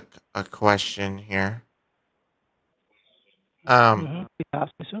a question here. Um, Please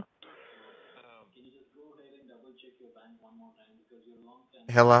ask me, sir.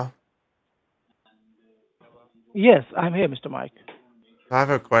 hello? Yes, I'm here, Mr. Mike. I have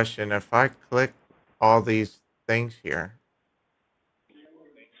a question. If I click all these things here,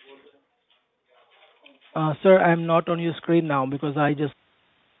 Sir, I'm not on your screen now because I just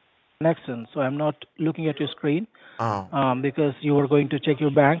connection, so I'm not looking at your screen oh, because you were going to check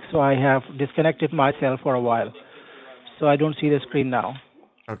your bank, so I have disconnected myself for a while, so I don't see the screen now.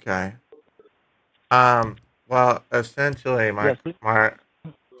 okay. Well, essentially, Yes, please.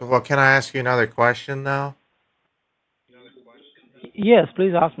 well, can I ask you another question though? Yes,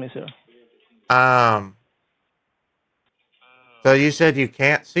 please ask me, sir. Um, so you said you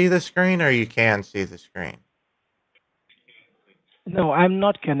can't see the screen or you can see the screen? No, I'm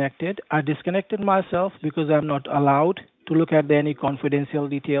not connected. I disconnected myself because I'm not allowed to look at any confidential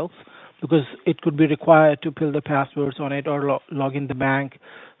details because it could be required to fill the passwords on it or log in the bank.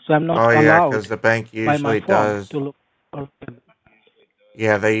 So I'm not Oh yeah, allowed because the bank by my usually phone does. to look.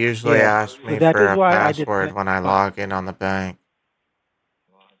 Yeah, they usually Yes, ask so me that for is a why I password disconnected when I my, log in on the bank.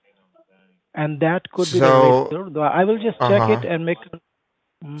 and that could be the risk, So, sir. Though I will just check it uh-huh. and make.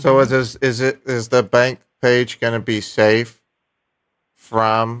 So Mhm. is the bank page going to be safe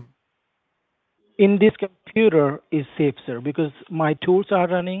from In this computer is safe, sir, because my tools are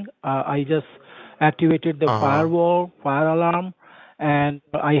running. I just activated the uh-huh. firewall, fire alarm, and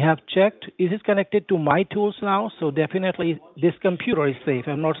I have checked. Is it connected to my tools now? So definitely this computer is safe.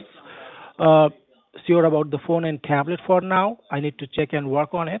 I'm not uh, sure about the phone and tablet for now. I need to check and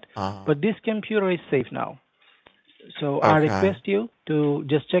work on it. Uh-huh. But this computer is safe now. So I Okay. request you to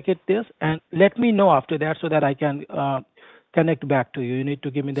just check it this and let me know after that so that I can connect back to you. You need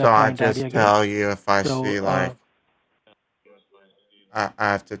to give me So that I client ID just again. tell you if I So see like I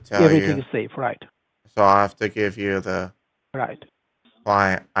have to tell everything you. is safe, right? So I have to give you the Right.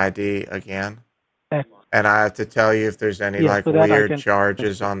 client ID again. That, And I have to tell you if there's any yes, like so that I weird can.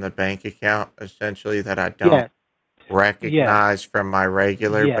 charges on the bank account, essentially that I don't Yes, yes, recognize from my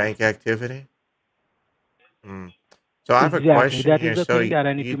regular yes, bank activity. Hmm. So I have a exactly. question That is here. the So thing that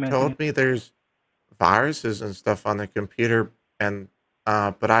I need you to mention. told me there's viruses and stuff on the computer, and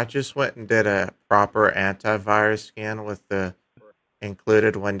but I just went and did a proper antivirus scan with the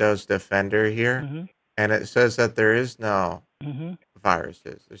included Windows Defender here, Mm-hmm, and it says that there is no mm-hmm.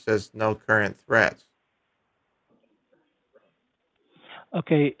 viruses. It says no current threats.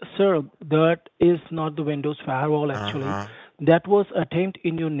 Okay, sir, that is not the Windows firewall Uh actually. huh. That was attempt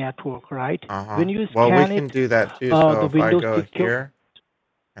in your network, right? Uh huh. When you Well, we scan can it, do that too. So the if I Windows go secure, here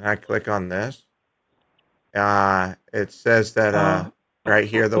and I click on this, it says that uh, right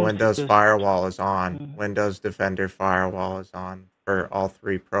here the open Windows secure. firewall is on. Mhm, Windows Defender firewall is on for all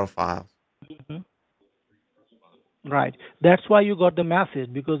three profiles. mhm. Right. That's why you got the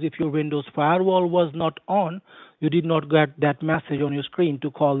message because if your Windows firewall was not on, you did not get that message on your screen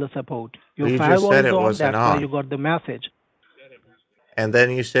to call the support. Well, Your you just firewall said is it on, wasn't that's why you on, got the message. and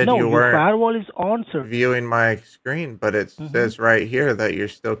then you said No, you your weren't firewall is on, sir. viewing my screen, but it Hmm. says right here that you're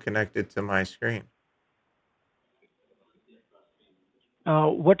still connected to my screen.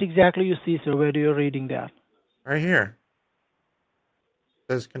 What exactly you see, sir? Where do you reading that? Right here.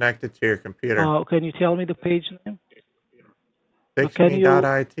 It says connected to your computer. Can you tell me the page name? Can you,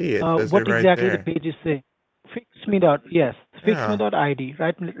 Fixme.it. It says it what right exactly the there. page is saying? Fixme dot, yes, Yeah. fixme.id,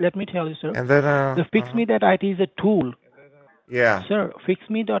 right? Let me tell you, sir. And then The fixme.it is a tool. yeah. Sir,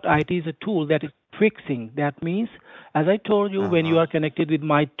 fixme.it is a tool that is fixing. That means, as I told you, when you Uh-huh. are connected with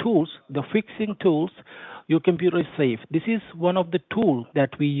my tools, the fixing tools, your computer is safe. This is one of the tools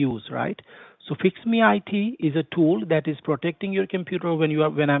that we use, right? So fixme.it is a tool that is protecting your computer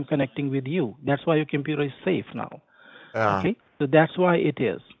when I'm connecting with you. That's why your computer is safe now. Yeah. Okay, so that's why it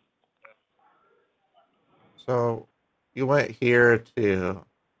is. So you went here to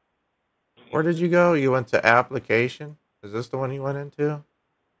where did you go? You went to application? Is this the one you went into?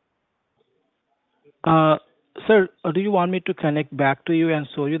 Uh, Sir, do you want me to connect back to you and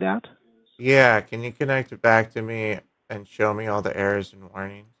show you that? Yeah, can you connect it back to me and show me all the errors and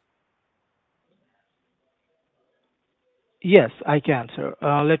warnings? Yes, I can, sir.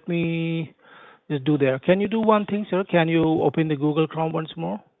 Let me just do there. Can you do one thing, sir? Can you open the Google Chrome once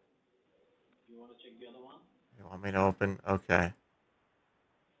more? You want me to open? Okay.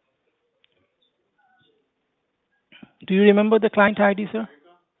 Do you remember the client ID, sir?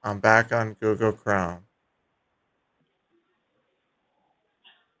 I'm back on Google Chrome.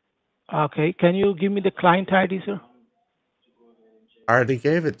 Okay. Can you give me the client ID, sir? I already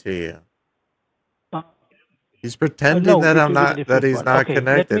gave it to you. Uh, He's pretending no, that it I'm will be the not that different he's one. not Okay.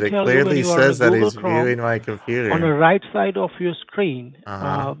 Let me connected. It tell you when clearly you are on a says that Google he's Chrome, viewing my on the computer. right side of your screen,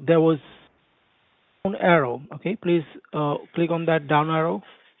 Uh-huh. there was down arrow. Okay. Please click on that down arrow.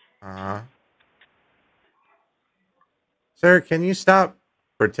 Uh-huh. Sir, can you stop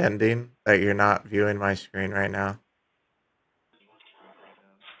pretending that you're not viewing my screen right now?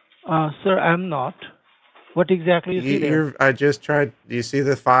 Sir, I'm not. What exactly you see there? I just tried. Do you see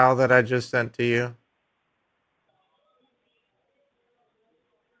the file that I just sent to you?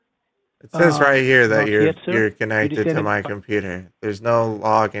 It says right here that Not yet, sir. you're Did you connected send to any? my computer. There's no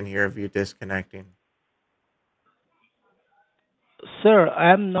log in here of you disconnecting. Sir,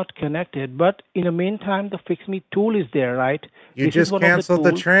 I am not connected, but in the meantime, the Fix Me tool is there, right? You This is just one of the canceled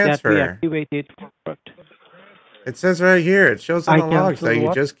the tools that we transfer. activated. It says right here. It shows in I the logs cancel that you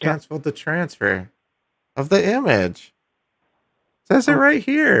what? just canceled the transfer of the image. It says it Uh, right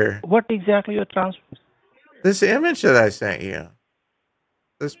here. what exactly your transfer? This image that I sent you.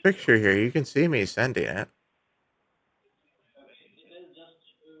 This picture here. You can see me sending it.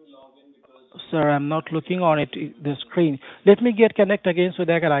 Sir, I'm not looking on the screen. Let me get connect again so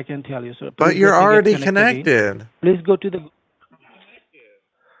that I can tell you, sir. But Please you're let me get already connect again. connected. Please go to the.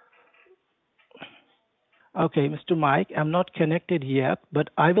 Okay, Mr. Mike, I'm not connected yet, but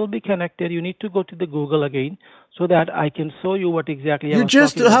I will be connected. You need to go to the Google again so that I can show you what exactly I You was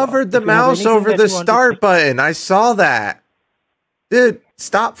just talking about. hovered the If you have mouse anything over that the you want to start button. I saw that. Dude,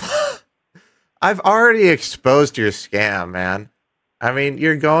 stop. I've already exposed your scam, man. I mean,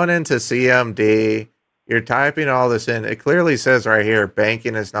 you're going into CMD, you're typing all this in. It clearly says right here,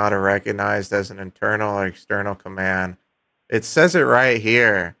 banking is not recognized as an internal or external command. It says it right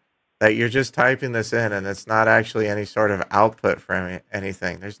here that you're just typing this in and it's not actually any sort of output from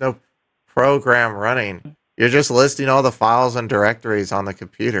anything. There's no program running. You're just listing all the files and directories on the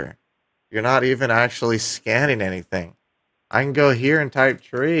computer. You're not even actually scanning anything. I can go here and type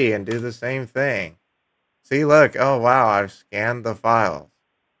tree and do the same thing. See, look. Oh, wow. I've scanned the files.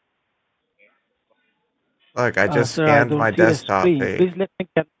 Look, I just Sir, I scanned don't my see the desktop screen. page. Please let me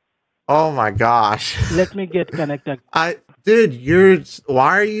get Oh my gosh. connected. Dude,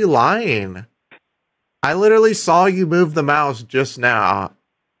 why are you lying? I literally saw you move the mouse just now.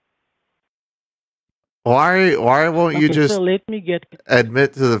 Why won't you Okay, sir, just let me get.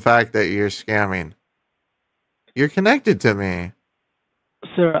 admit to the fact that you're scamming? You're connected to me.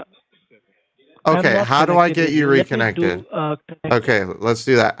 Sir, I'm Okay, not how do I connected get with you you. Let me reconnected? do connect. Okay, let's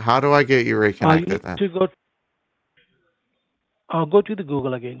do that. How do I get you You reconnected need then? to go to the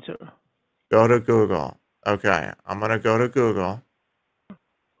Google again, sir. Go to Google. Okay, I'm gonna go to Google.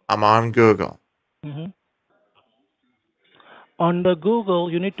 I'm on Google. Hmm. On the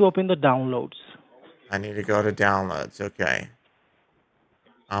Google, you need to open the downloads. I need to go to downloads. Okay.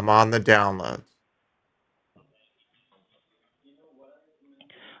 I'm on the downloads.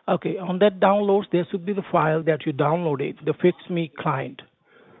 Okay, on that downloads, there should be the file that you downloaded, the Fix Me client.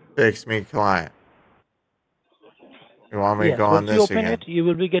 Fix me client. You want me to Yes, go on once you this open it, again? you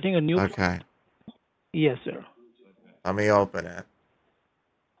will be getting a new. Okay. Yes, sir. Let me open it.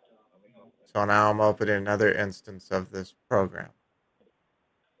 So now I'm opening another instance of this program.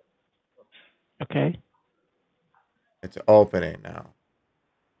 Okay. It's opening now.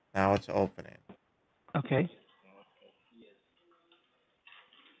 Now it's opening. Okay.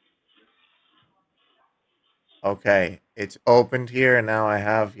 Okay. It's opened here and now I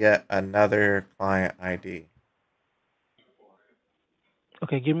have yet another client ID.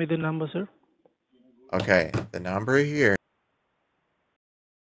 Okay, give me the number, sir. Okay. The number here.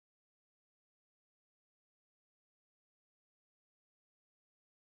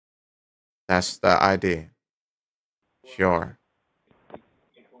 That's the ID. Sure.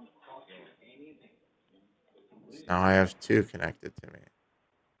 So now I have two connected to me.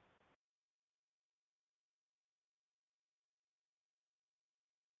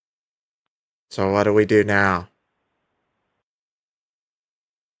 So what do we do now?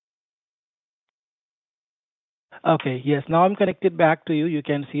 Okay, yes. Now I'm connected back to you. You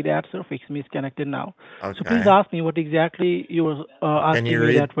can see that, sir. Fix Me is connected now. So please Okay. ask me what exactly you were Can you asking me,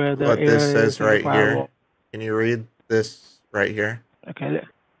 read that where the what this error is says in the right firewall. here? Can you read this right here Okay,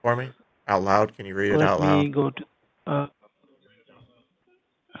 for me? Out loud? Can you read it let out me loud? go to.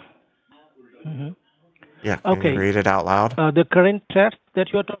 Mhm. Yeah, can you Okay, read it out loud? the current threat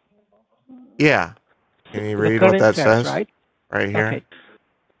that you're talking. Yeah. Can you The read what current that threats, says right? right here? Okay,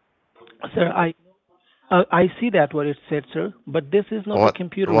 sir. I see that what it said, sir. But this is not a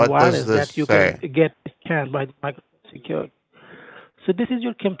computer What does virus this that you can say? get scanned by the Microsoft Security. So this is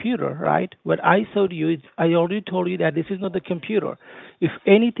your computer, right? What I showed you is I already told you that this is not the computer. If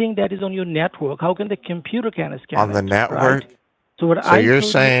anything that is on your network, how can the computer can scan On the it, right? network? So what So I you're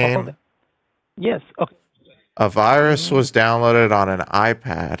showed you all saying that. Yes. Okay. a virus Hmm. was downloaded on an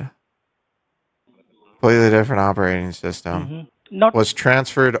iPad, completely different operating system, Hmm. Not. was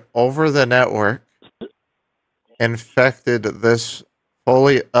transferred over the network, infected this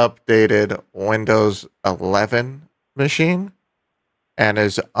fully updated Windows 11 machine, and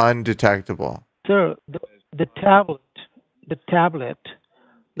is undetectable. Sir, the tablet, the tablet,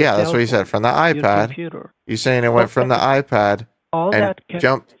 the Yeah, that's cell what you said. phone, From the your iPad, computer, you're saying it all went from the that, iPad all and that can,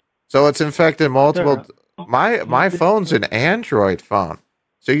 jumped. So it's infected multiple. sir. My phone's an Android phone.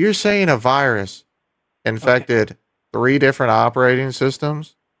 So you're saying a virus Okay. infected three different operating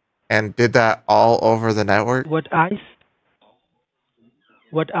systems and did that all over the network?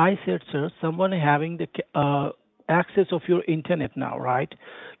 What I said, sir, someone having the access of your internet now, right?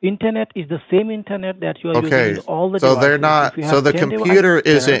 Internet is the same internet that you are using in Okay, all the so they're devices. If not. you So have the 10 devices computer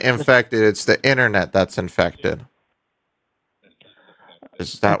isn't there, infected. It's the internet that's infected.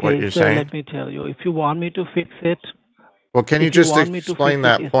 Is that what okay, you're sir, saying? let me tell you. If you want me to fix it, Well, can you if you just want me to fix explain it,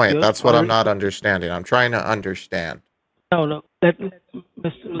 that it's point? good. That's what I'm Already, not understanding. I'm trying to understand. no.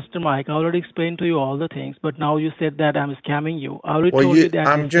 Mr. Mike, I already explained to you all the things, but now you said that I'm scamming you. I already Well, told you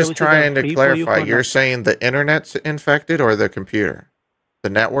that these I'm just services are trying to free for you clarify. for You're nothing. saying the internet's infected or the computer? The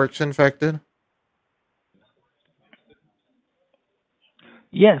network's infected?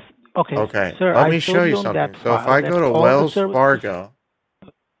 Yes. Okay, Okay, sir, let I me showed show you you on that something. So if file I that go to all the Wells services. Fargo,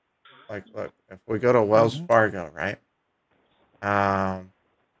 like, look, if we go to Wells Hmm. Fargo, right?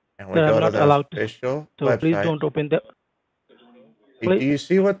 And we Sir, I'm go to not the allowed to, official so please website. don't open the. Do you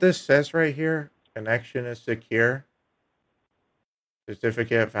see what this says right here? Connection is secure.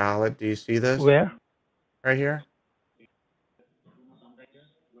 Certificate valid. Do you see this Where? right here?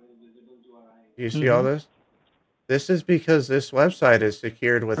 Do you see all Mm-hmm. this? This is because this website is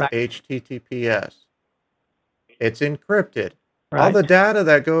secured with Right. HTTPS. It's encrypted. All Right. the data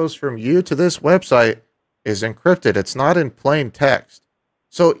that goes from you to this website is encrypted. It's not in plain text.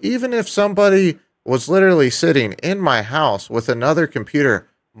 So even if somebody was literally sitting in my house with another computer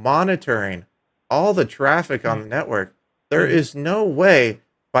monitoring all the traffic on the network, there is no way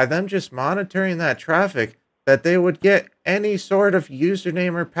by them just monitoring that traffic that they would get any sort of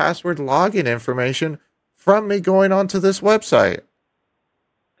username or password login information from me going onto this website.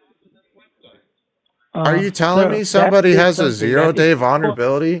 Are you telling Sir, me that's somebody is has a something that if 0-day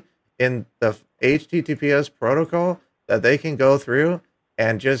vulnerability in the HTTPS protocol that they can go through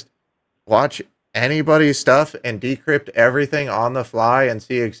and just watch anybody's stuff and decrypt everything on the fly and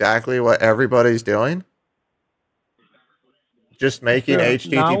see exactly what everybody's doing? Just making sir,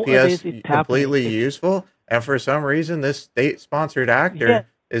 nowadays HTTPS it's happening. completely useful, and for some reason this state-sponsored Yes, actor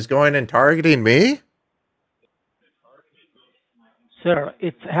is going and targeting me sir,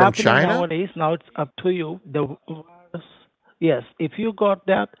 it's from happening China? nowadays. Now it's up to you. The virus, yes, if you got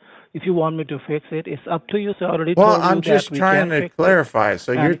that, if you want me to fix it, it's up to you. So I already Well, told you I'm that just we trying can to fix it. clarify.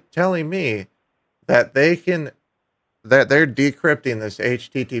 So you're And telling me that that they're decrypting this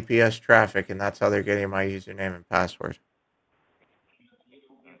HTTPS traffic, and that's how they're getting my username and password.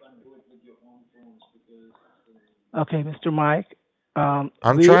 okay, Mr. Mike,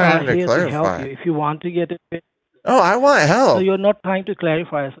 I'm we are trying to here to help you. clarify. If you want to get it fixed, Oh, I want no, help. you're not trying to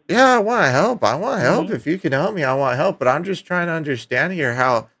clarify. Yeah, I want help. I want help. Mm-hmm. If you can help me, I want help. But I'm just trying to understand here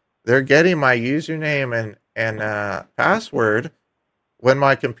how they're getting my username and password when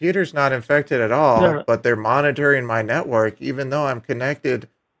my computer's not infected at all, Sir, but they're monitoring my network, even though I'm connected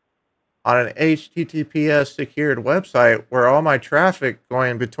on an HTTPS secured website where all my traffic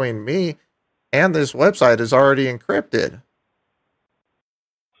going between me and this website is already encrypted.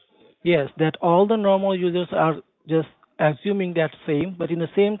 yes, that all the normal users are just assuming that same, but in the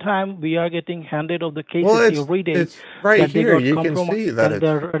same time, we are getting hundred of the Well, cases every day it's right that they here. got You can compromised see that and it's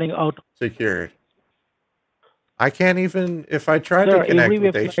they're running out. secured. I can't even, if I try to Sir, connect every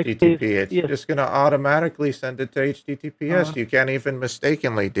with website says HTTP, it's yes. just going to automatically send it to Uh, HTTPS. You can't even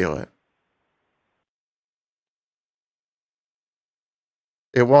mistakenly do it.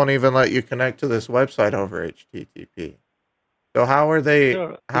 It won't even let you connect to this website over HTTP. So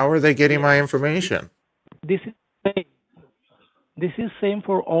sir, how are they getting yes, my information? this is same. This is same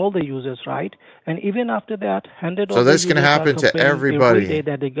for all the users, right? And even after that, hundred So of the this can users are happen to complaining every day everybody.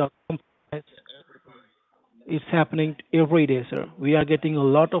 that they got compromised. It's happening every day, sir. We are getting a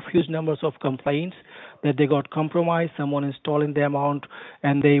lot of huge numbers of complaints that they got compromised, someone installing the amount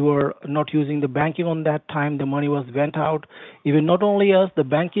and they were not using the banking on that time, the money was went out. Even not only us, the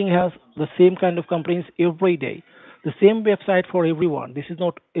banking has the same kind of complaints every day. The same website for everyone. This is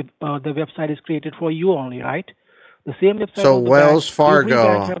not the website is created for you only, right? The same website So of the bank. Wells Every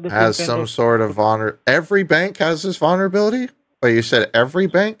bank Fargo have the same has kind some of. sort of every bank has this vulnerability? But you said every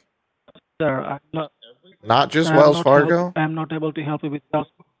bank? Sir, Not just Wells Fargo? I'm not able to help you with that.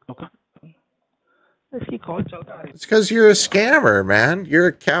 Okay. इसकी call चलता है. It's because you're a scammer, man. You're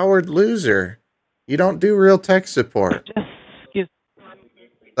a coward loser. You don't do real tech support. Just give,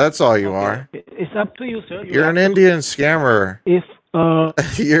 That's all you okay, are. okay. It's up to you, sir. You're You're an absolutely. Indian scammer. If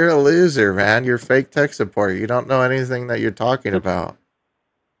You're a loser, man. You're fake tech support. You don't know anything that you're talking it's about.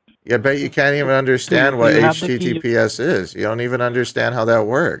 I bet you can't even to you, understand so what you have the key. HTTPS is. You don't even understand how that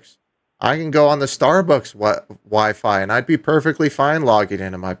works. I can go on the Starbucks Wi-Fi and I'd be perfectly fine logging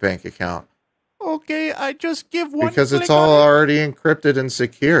into my bank account Okay, I just give one because it's click on all it. already encrypted and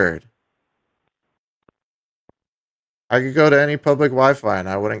secured. I could go to any public Wi-Fi and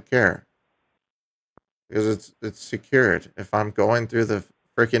I wouldn't care because it's secured. If I'm going through the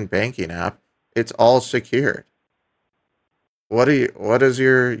freaking banking app, it's all secured.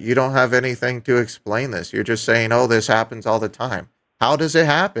 You don't have anything to explain this. You're just saying, oh, this happens all the time. How does it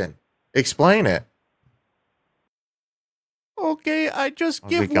happen? Explain it. Okay, I just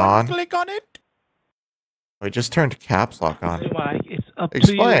Was he give one gone? click on it. We just turned caps lock on. Mr. Mike, it's up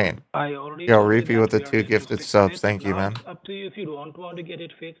to you. Explain. I already Yo, told you Reapy that with the we are 2 here to gifted fix subs. it. Thank you, Now man. it's up to you. If you don't want to get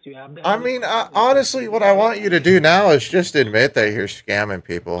it fixed, you have the I 100%. mean, honestly, what I want you to do now is just admit that you're scamming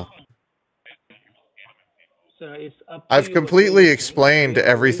people. Sir, it's up to I've you what you want completely to say. We explained are always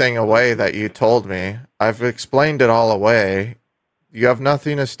everything away that you told me. I've explained it all away. You have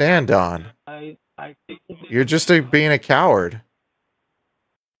nothing to stand on. I think You're just being a coward.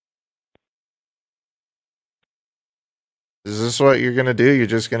 Is this what you're going to do? You're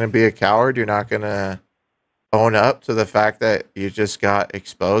just going to be a coward? You're not going to own up to the fact that you just got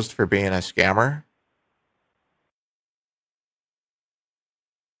exposed for being a scammer?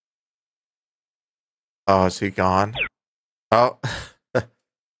 Oh, is he gone? Oh,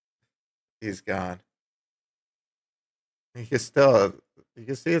 he's gone. You can still, you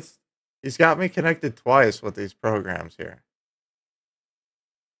can see it's He's got me connected twice with these programs here.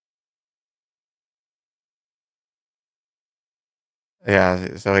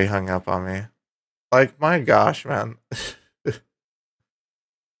 Yeah, so he hung up on me. Like, my gosh, man.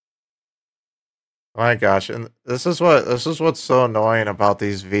 My gosh, and this is what's so annoying about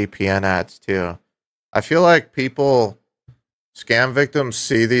these VPN ads too. I feel like people scam victims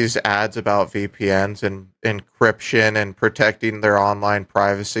see these ads about VPNs and encryption and protecting their online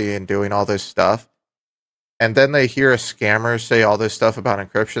privacy and doing all this stuff. And then they hear a scammer say all this stuff about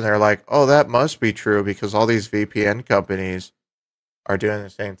encryption. They're like, "Oh, that must be true because all these VPN companies are doing the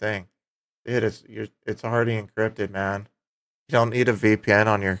same thing." Dude, it's already encrypted, man. You don't need a VPN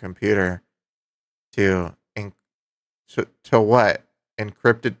on your computer to to what?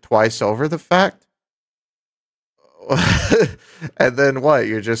 Encrypt it twice over the fact? And then what?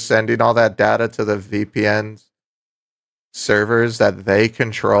 You're just sending all that data to the VPN servers that they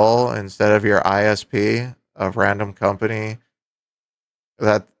control instead of your ISP, a random company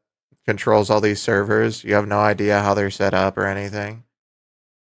that controls all these servers. You have no idea how they're set up or anything.